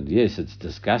serious sin? Yes, it's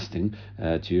disgusting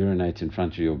to urinate in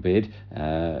front of your bed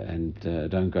and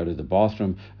don't go to the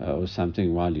bathroom or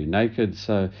something while you're naked.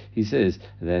 So he says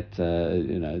that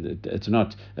it's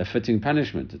not a fitting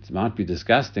punishment. It might be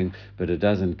disgusting, but it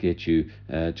doesn't get you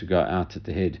to go out at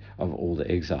the head of all the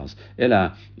exiles.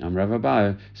 Ela Rav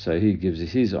Abaye, so he gives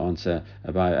his answer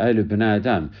about Elu b'nai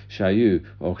Adam shayu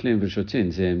ochlim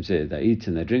v'shotin zeh zeh. They eat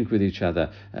and they drink with each other.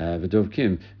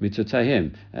 V'dovkim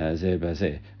mitotayim zeh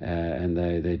bazeh, and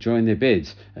they join their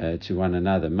beds to one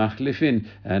another. Machlifin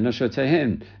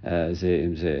noshotehin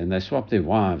zeh zeh, and they swap their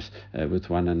wives with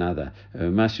one another.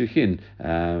 Masuchin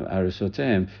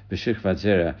arusotehem b'shikvat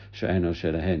zera she'eno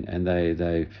shelahen, and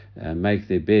they make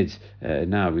their beds.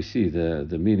 Now we see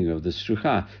the meaning of the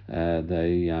shrucha.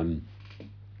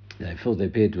 They fill their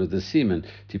bed with the semen,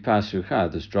 tipas rucha,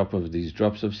 these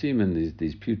drops of semen,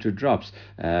 these putrid drops,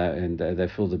 and they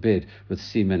fill the bed with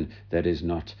semen that is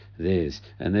not theirs,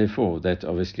 and therefore that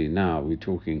obviously now we're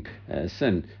talking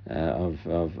sin of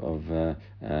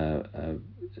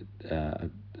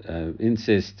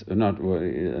incest, or not,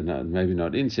 maybe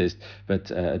not incest, but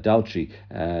adultery,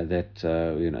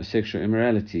 sexual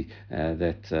immorality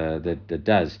that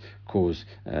does cause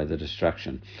the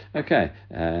destruction. Okay,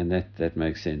 and that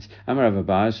makes sense. Amar Rav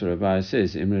Abaye, so Rav Abaye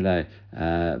says, Imrele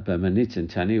b'manitin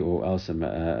tani, or else a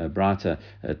brata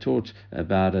taught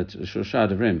about it.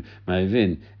 Shoshad avrim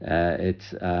ma'ivin et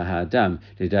ha'adam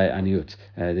lidei aniut.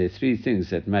 There are three things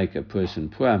that make a person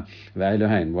poor.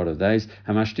 Ve'elohein, what are those?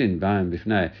 Hamashtin ba'im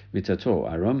bifnei mitato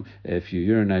arum. If you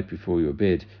urinate before your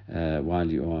bed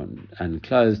while you are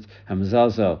unclothed.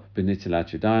 Hamazalzel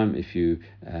b'nitilat yadayim. If you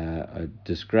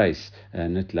disgrace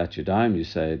nitlat yadayim, you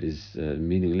say it is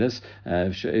meaningless.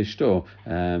 Ishto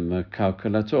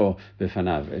kalkulator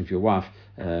b'fanav. If your wife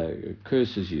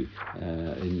curses you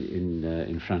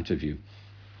in front of you.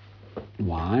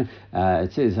 Why?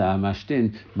 It says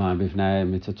mashtin ma b'fnei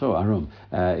mitato arum.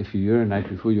 If you urinate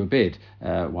before your bed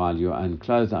while you're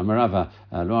unclothed, amarava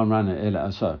lo amrana ela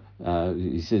aso.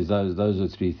 He says those are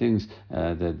three things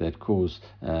that cause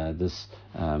this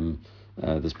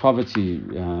poverty,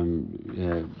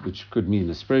 which could mean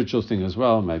a spiritual thing as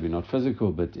well, maybe not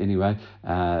physical, but anyway,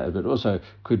 but also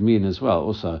could mean as well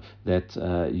also that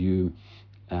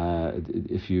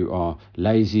if you are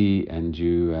lazy and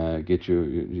you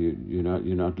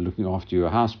you're not looking after your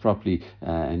house properly,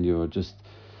 and you're just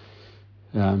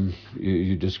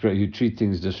you treat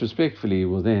things disrespectfully,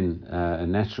 well then a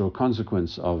natural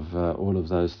consequence of all of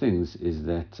those things is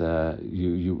that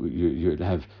you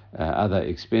have other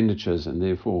expenditures, and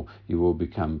therefore you will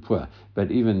become poor. But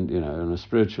even on a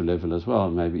spiritual level as well,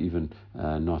 maybe even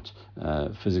not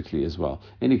physically as well.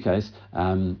 In any case,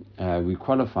 we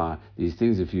qualify these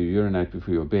things. If you urinate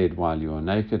before your bed while you are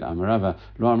naked, amarava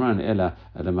lo amran ela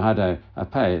lemahado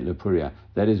apei lepuria.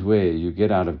 That is where you get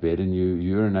out of bed and you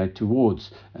urinate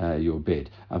towards your bed.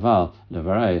 Aval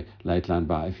levarei leitlan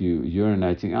ba. If you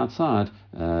urinating outside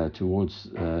towards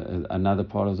another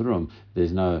part of the room,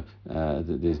 there's no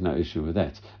issue with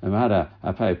that. Amara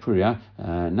apei puria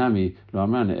nami lo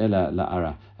amran ela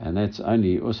laara. And that's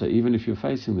only also, even if you're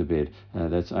facing the bed,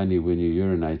 that's only when you're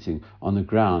urinating on the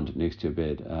ground next to your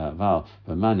bed. Val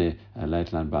b'mane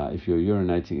leitlan ba. If you're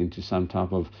urinating into some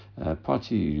type of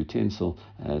potty, utensil,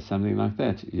 something like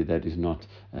that, that is not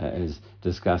as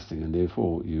disgusting, and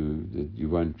therefore you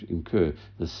won't incur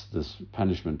this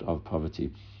punishment of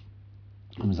poverty.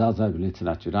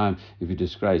 If you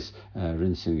disgrace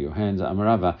rinsing your hands,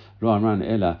 Amarava lo amran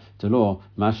ela telo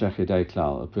mashach yedei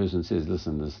klal. A person says,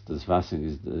 listen, this fasting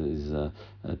is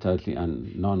totally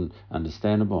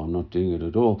non-understandable. I'm not doing it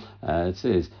at all. It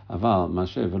says aval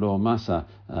mashe velo masa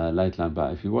leitlan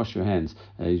ba. If you wash your hands,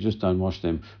 you just don't wash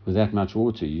them with that much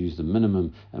water. You use the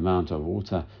minimum amount of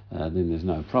water. Then there's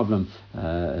no problem.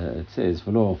 It says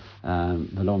velo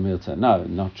milta. No,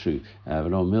 not true.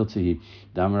 Velo milta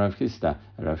dam Rav Chisda.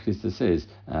 Rav Chisda says,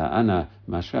 Ana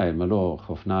mashrei malo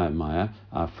chofnai maya.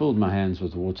 I filled my hands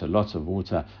with water, lots of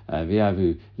water.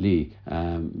 Viavu li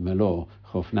malo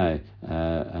chofnei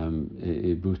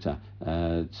ibuta.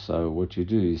 So what you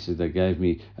do, he says, they gave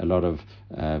me a lot of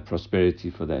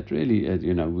prosperity for that. Really,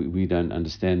 we don't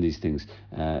understand these things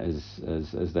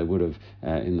as they would have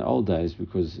in the old days,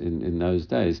 because in those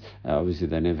days, obviously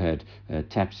they never had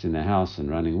taps in the house and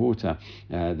running water.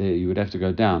 There you would have to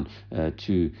go down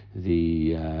to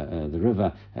the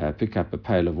river, pick up a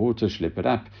pail of water, schlep it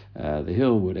up the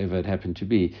hill, whatever it happened to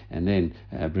be, and then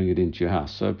bring it into your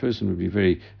house. So a person would be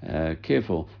very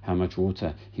careful how much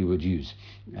water he would use,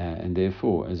 and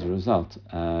therefore, as a result,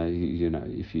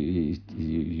 if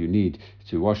you need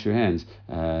to wash your hands,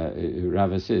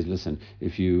 Rava says, listen,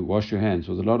 if you wash your hands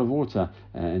with a lot of water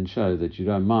and show that you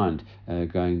don't mind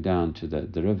going down to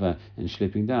the river and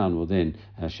schlepping down, well then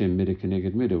Hashem Midah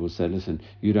Keneged Midah will say, listen,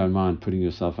 you don't mind putting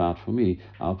yourself out for me,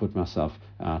 I'll put myself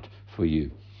out for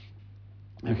you.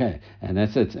 Okay, and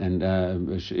that's it. And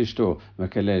Ishto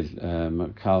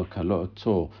Makalel Kal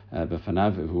Kaloto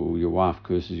Befanav, who your wife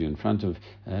curses you in front of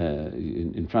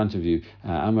you.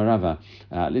 Amarava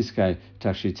Liskai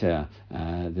Tashitea,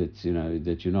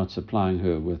 that you're not supplying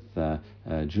her with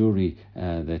jewelry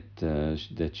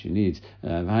that she needs.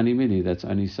 V'hani mili, that's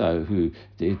only so who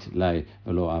deit lay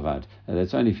v'lo avad.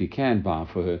 That's only if he can buy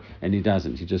for her and he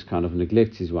doesn't. He just kind of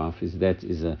neglects his wife. That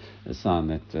is a sign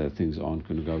that things aren't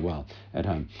going to go well at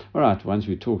home. All right. Once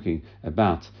we're talking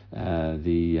about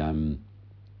the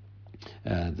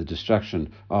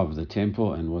destruction of the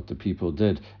temple and what the people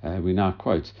did, we now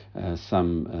quote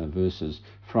some verses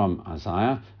from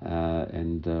Isaiah,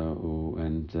 and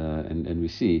we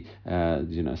see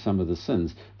some of the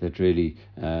sins that really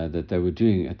that they were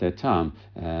doing at that time,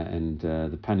 and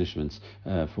the punishments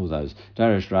for those.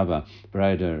 Darish Rabba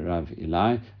Breda Rav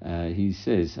Eli, he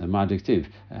says, Madiktiv,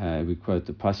 we quote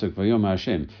the pasuk Vayom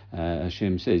Hashem.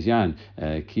 Hashem says, Yan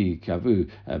ki kavu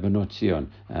benot Zion,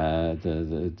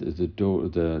 the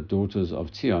daughters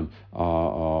of Zion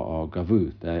are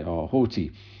gavu, they are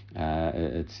haughty.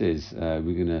 It says we're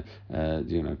going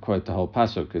to quote the whole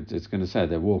pasuk. It's going to say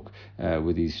they walk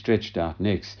with these stretched out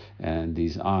necks and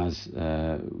these eyes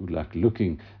like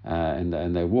looking,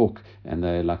 and they walk and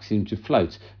they like seem to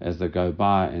float as they go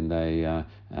by, and they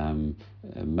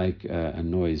make a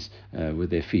noise with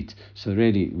their feet. So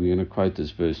really, we're going to quote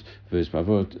this verse by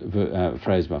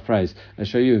phrase by phrase. I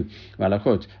show you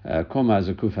malachot koma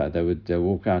zakufa. They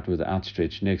walk out with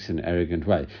outstretched necks in an arrogant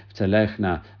way.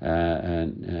 V'talechna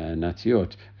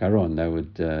natiot garon. They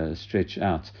would stretch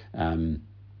out.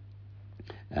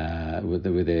 With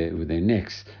their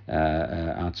necks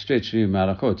outstretched.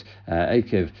 Malachot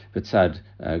Akev Betzad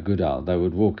Gudal. They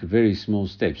would walk very small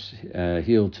steps,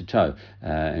 heel to toe,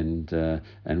 and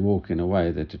walk in a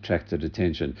way that attracted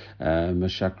attention.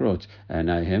 Mashakrot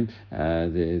Nahem.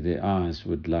 Their eyes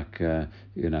would like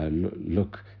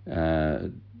look.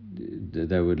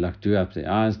 They would like do up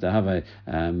their eyes. They have a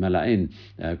malain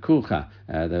kulcha.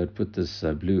 They would put this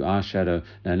blue eyeshadow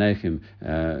nanechim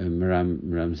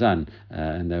ramzan,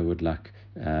 and they would like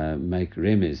make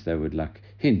remes. They would like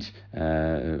hint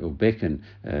or beckon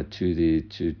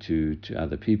to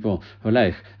other people.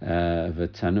 Holech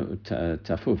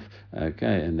tafuf.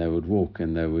 Okay, and they would walk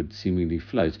and they would seemingly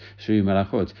float. Shui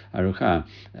malachot arucha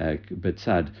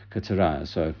betzad katara.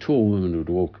 So a tall woman would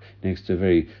walk next to a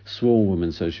very small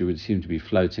woman, so she would seem to be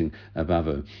floating above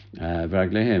her.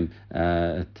 Vraglehem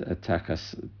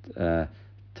takas.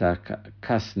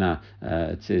 Takasna,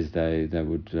 it says they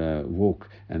would walk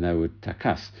and they would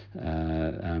takas.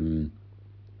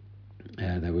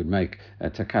 They would make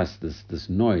takas, this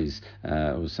noise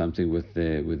or something with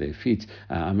their feet.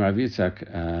 Amar Rav Yitzchak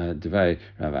Devei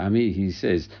Rav Ami, he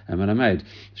says, Manamed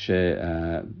she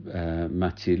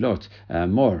matilot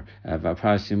more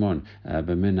v'apar simon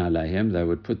b'min aleihem. They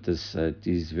would put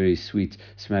these very sweet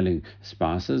smelling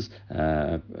spices,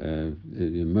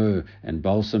 myrrh and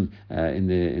balsam in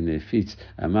their feet.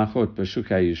 Machot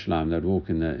b'shukei Yishlam. They'd walk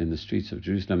in the streets of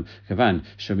Jerusalem. Kavan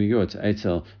shemiyot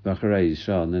etzel b'charei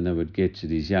Yisrael, and then they would get to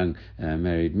these young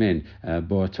married men,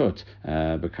 boatot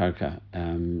bekarka.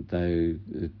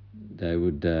 They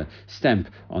would stamp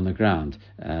on the ground.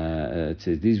 It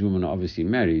says these women are obviously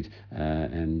married,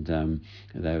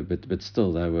 but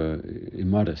still they were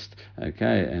immodest,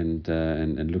 okay, and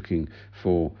looking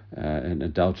for an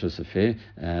adulterous affair.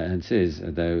 And says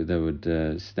they would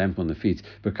stamp on the feet.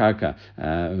 Bekarka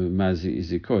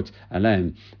mazikot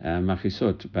aleim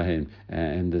machisot bahem,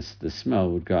 and the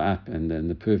smell would go up, and then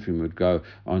the perfume would go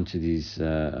onto these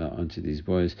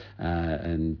boys.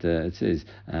 And it says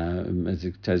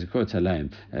mazikot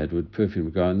aleim, it would perfume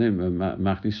would go on them.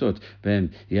 Machnisot behem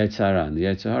yetzara, and the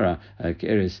yetzara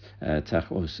keres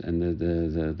tachos, and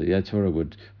the yetzara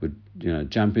would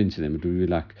jump into them. It would be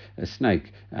like a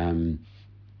snake.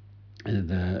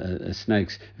 the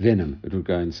snake's venom. It would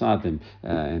go inside them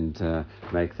and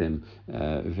make them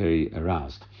very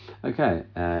aroused. Okay,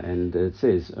 and it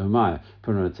says, Omaya,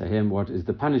 Punatahem, what is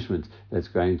the punishment that's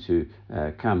going to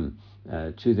come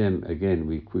to them? Again,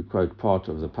 we quote part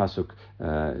of the pasuk.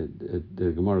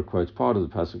 The Gemara quotes part of the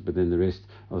pasuk, but then the rest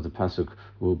of the pasuk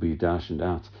will be dashed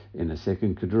out in a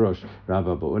second. Kedrosh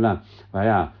Rabba Ba'ula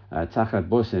Vaya Tachat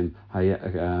Bosem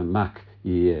Mak.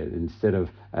 Instead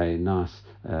of a nice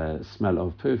smell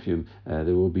of perfume,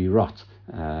 there will be rot.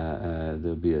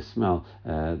 There'll be a smell.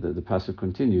 The pasuk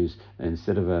continues.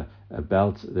 Instead of a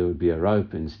belt, there would be a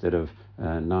rope. Instead of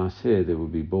nice hair, there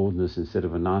would be baldness. Instead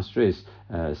of a nice dress,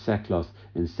 sackcloth.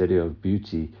 Instead of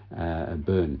beauty, a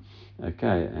burn.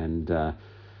 Okay, and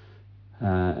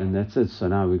that's it. So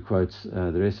now we quote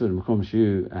the rest of it. Makom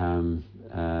shiu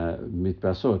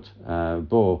mitbasot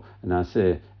bo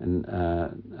naseh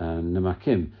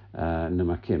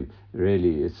nemakim.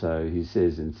 Really, so he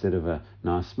says, instead of a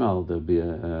nice smell, there'll be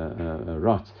a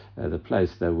rot. The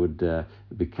place that would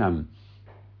become.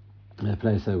 The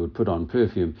place they would put on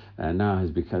perfume now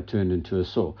has become turned into a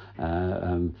sore.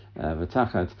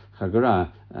 V'tachat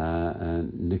chagara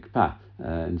nikpa.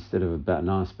 Instead of a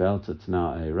nice belt, it's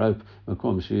now a rope.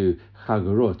 Makom shiu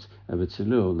chagarot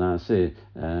v'tzilul naaseh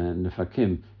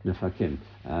nefakim.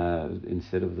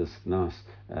 Instead of this nice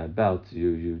belt,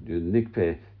 you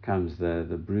nikpe comes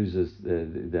the bruises.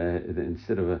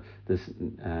 Instead of this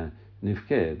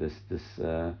nifke, this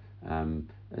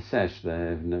sash, they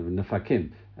have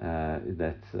nefakim.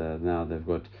 That now they've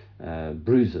got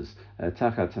bruises.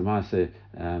 Tachat tamase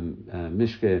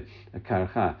mishke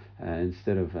karcha.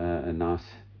 Instead of a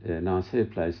nice hair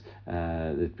place,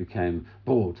 it became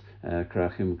bald.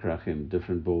 Krachim,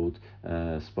 different bald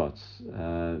spots.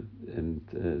 And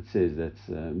it says that's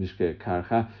mishke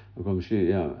karcha.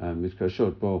 Mishke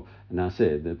short bo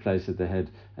nase. The place that they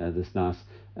had this nice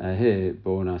hair,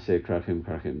 bo nase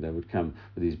krachim. They would come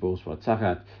with these bald spots.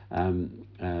 Tachat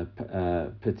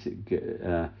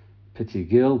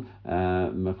Pitigil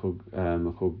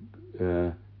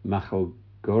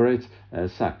Machogoret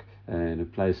Sak. In a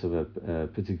place of a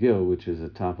pitigil, which is a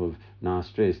type of nice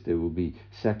dress, there will be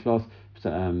sackcloth.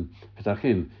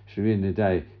 Petachim Shirin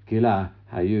Nidei Gila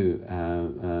Hayu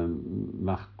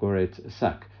Machgoret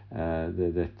Sak.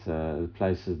 That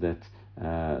places that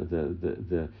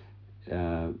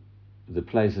the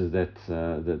places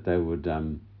that they would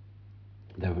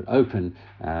open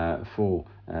for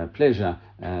pleasure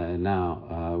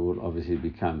now will obviously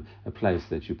become a place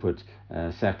that you put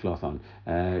sackcloth on.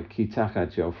 Ki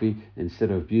tachat yofi,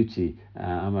 instead of beauty,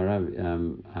 Amar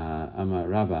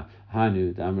Rabba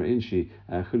Hanu Amar Inshi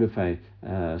Chulufei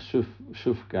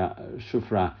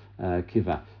Shufra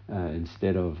Kiva.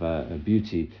 Instead of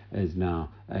beauty is now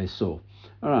a sore.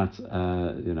 All right,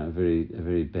 a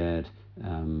very bad.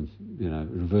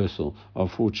 Reversal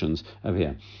of fortunes over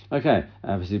here. Okay,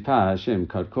 V'zipah Hashem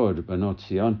Kadkod Banot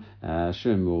Tzion.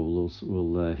 Hashem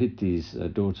will hit these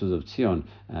daughters of Tzion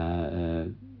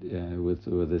with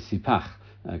a sipach.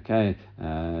 Okay,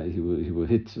 he will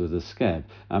hit with a scab.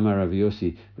 Amar Rav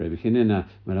Yossi Rabbi Chanina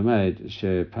Melamed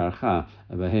She Parcha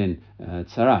Bahen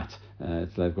Tzarat.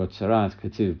 They've got Tzarat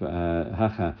Ketiv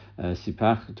Hacha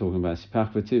Sipach, talking about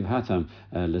Sipach Ketiv Hatam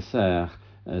Leseach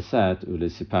Sat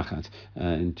Ulesipachat,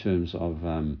 in terms of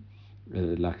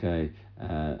like a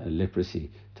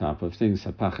leprosy type of thing.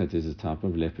 Sapachat is a type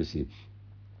of leprosy.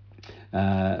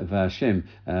 Vashem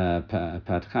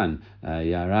Patchan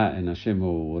Yara, and Hashem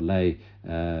will lay,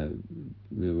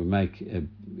 will make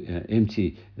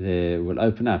empty. Will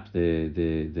open up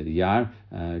the yar.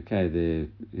 Okay,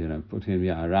 put him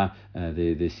yara,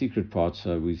 the secret parts.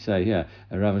 So we say here,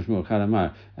 Rav Shmuel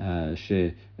Kalamar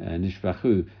she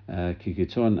nishvachu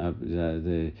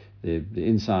kikiton. The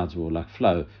insides will like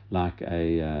flow like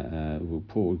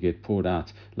will get poured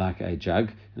out like a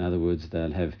jug. In other words,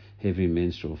 they'll have heavy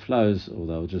menstrual flows, or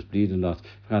they'll just bleed a lot.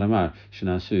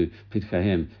 Shnasu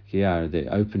pitchahem kiyar,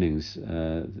 their openings,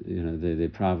 their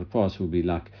private parts will be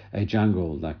like a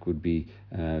jungle, like would be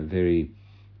very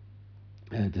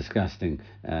disgusting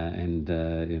and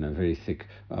very thick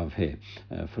of hair,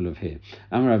 full of hair.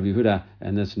 Amar Rav Yehuda,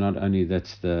 and that's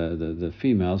the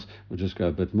females. We'll just go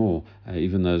a bit more,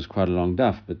 even though it's quite a long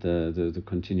daf, but the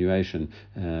continuation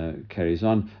carries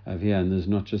on over here, and there's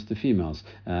not just the females.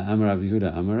 Amar Rav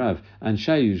Yehuda, Amar Rav,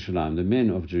 Anshay Yerushalayim, the men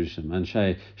of Jerusalem,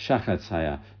 Anshay Shachatz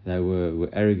Haya, they were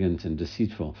arrogant and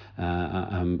deceitful.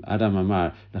 Adam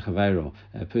Amar Lechaveiro,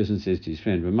 a person says to his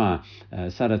friend, Rama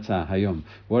Sarata Hayom,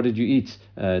 what did you eat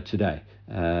today?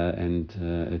 and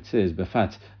it says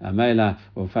befat amela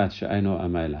or fat she'eno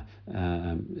amela.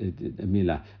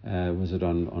 Amila, was it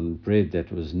on bread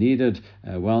that was needed,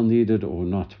 well needed, or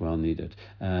not well needed?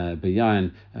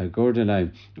 Beyan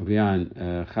gordelay, beyan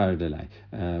chardelay,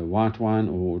 white wine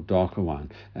or darker wine.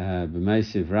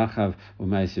 B'meisiv rachav or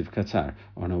meisiv katzar,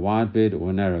 on a wide bed or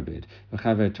a narrow bed.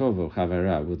 V'chaver tov or chaver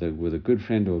ra, with a good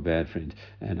friend or a bad friend.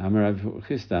 And amarav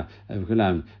chista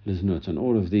v'gulam liznut, and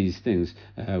all of these things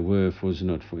were for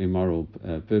znut, for immoral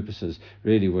purposes.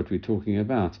 Really, what we're talking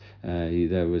about,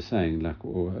 they were saying, like,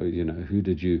 who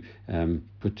did you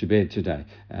put to bed today?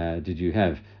 Did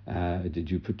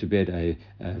you put to bed a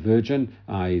virgin,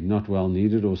 i.e. not well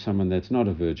needed, or someone that's not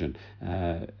a virgin?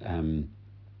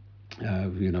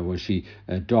 Was she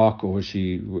dark or was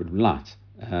she light?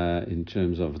 In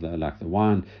terms of the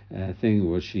wine thing,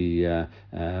 was she a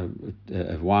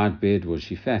wide bed? Was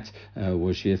she fat?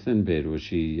 Was she a thin bed? Was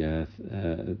she a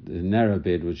narrow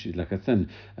bed? Was she like a thin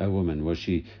woman? Was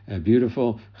she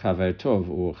beautiful, chaver tov,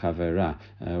 or chaver ra?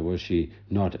 Was she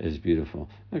not as beautiful?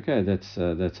 Okay, that's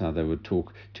how they would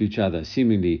talk to each other,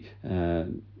 seemingly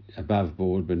above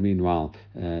board, but meanwhile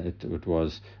it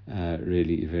was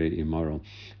really very immoral.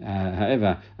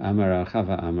 However, Amar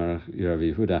Chava, Amar Rav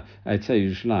Yehuda, I'd say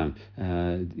Yerushalayim,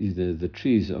 the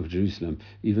trees of Jerusalem,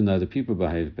 even though the people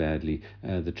behaved badly,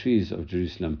 the trees of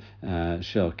Jerusalem,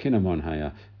 Shel Kinamon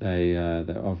Haya,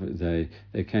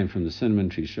 they came from the cinnamon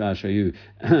tree, Shayu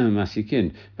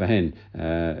Masikin Bahen,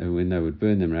 when they would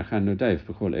burn them, Rachan Nodev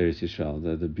B'chol Eretz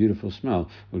Yisrael, the beautiful smell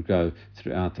would go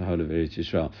throughout the whole of Eretz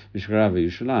Yisrael. Mishkarav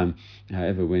Yerushalayim.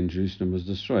 However, when Jerusalem was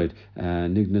destroyed,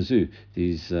 Nignazu,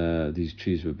 these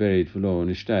trees were buried. V'lo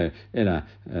nishtei ela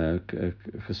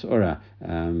chesora.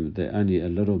 They're only a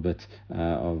little bit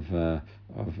of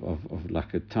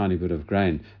like a tiny bit of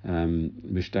grain.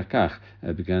 Mishtakach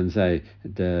began zay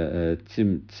the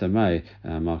Tim Tzamei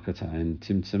Malkata, and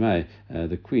Tim Tzamei,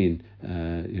 the queen,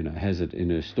 has it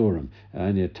in her storeroom.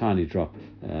 Only a tiny drop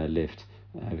left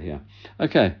over here.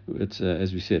 Okay, it's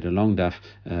as we said, a long daf,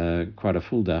 quite a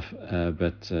full daf,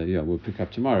 but we'll pick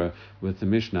up tomorrow with the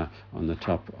Mishnah on the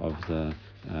top of the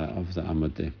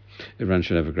Amud there. Everyone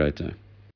should have a great day.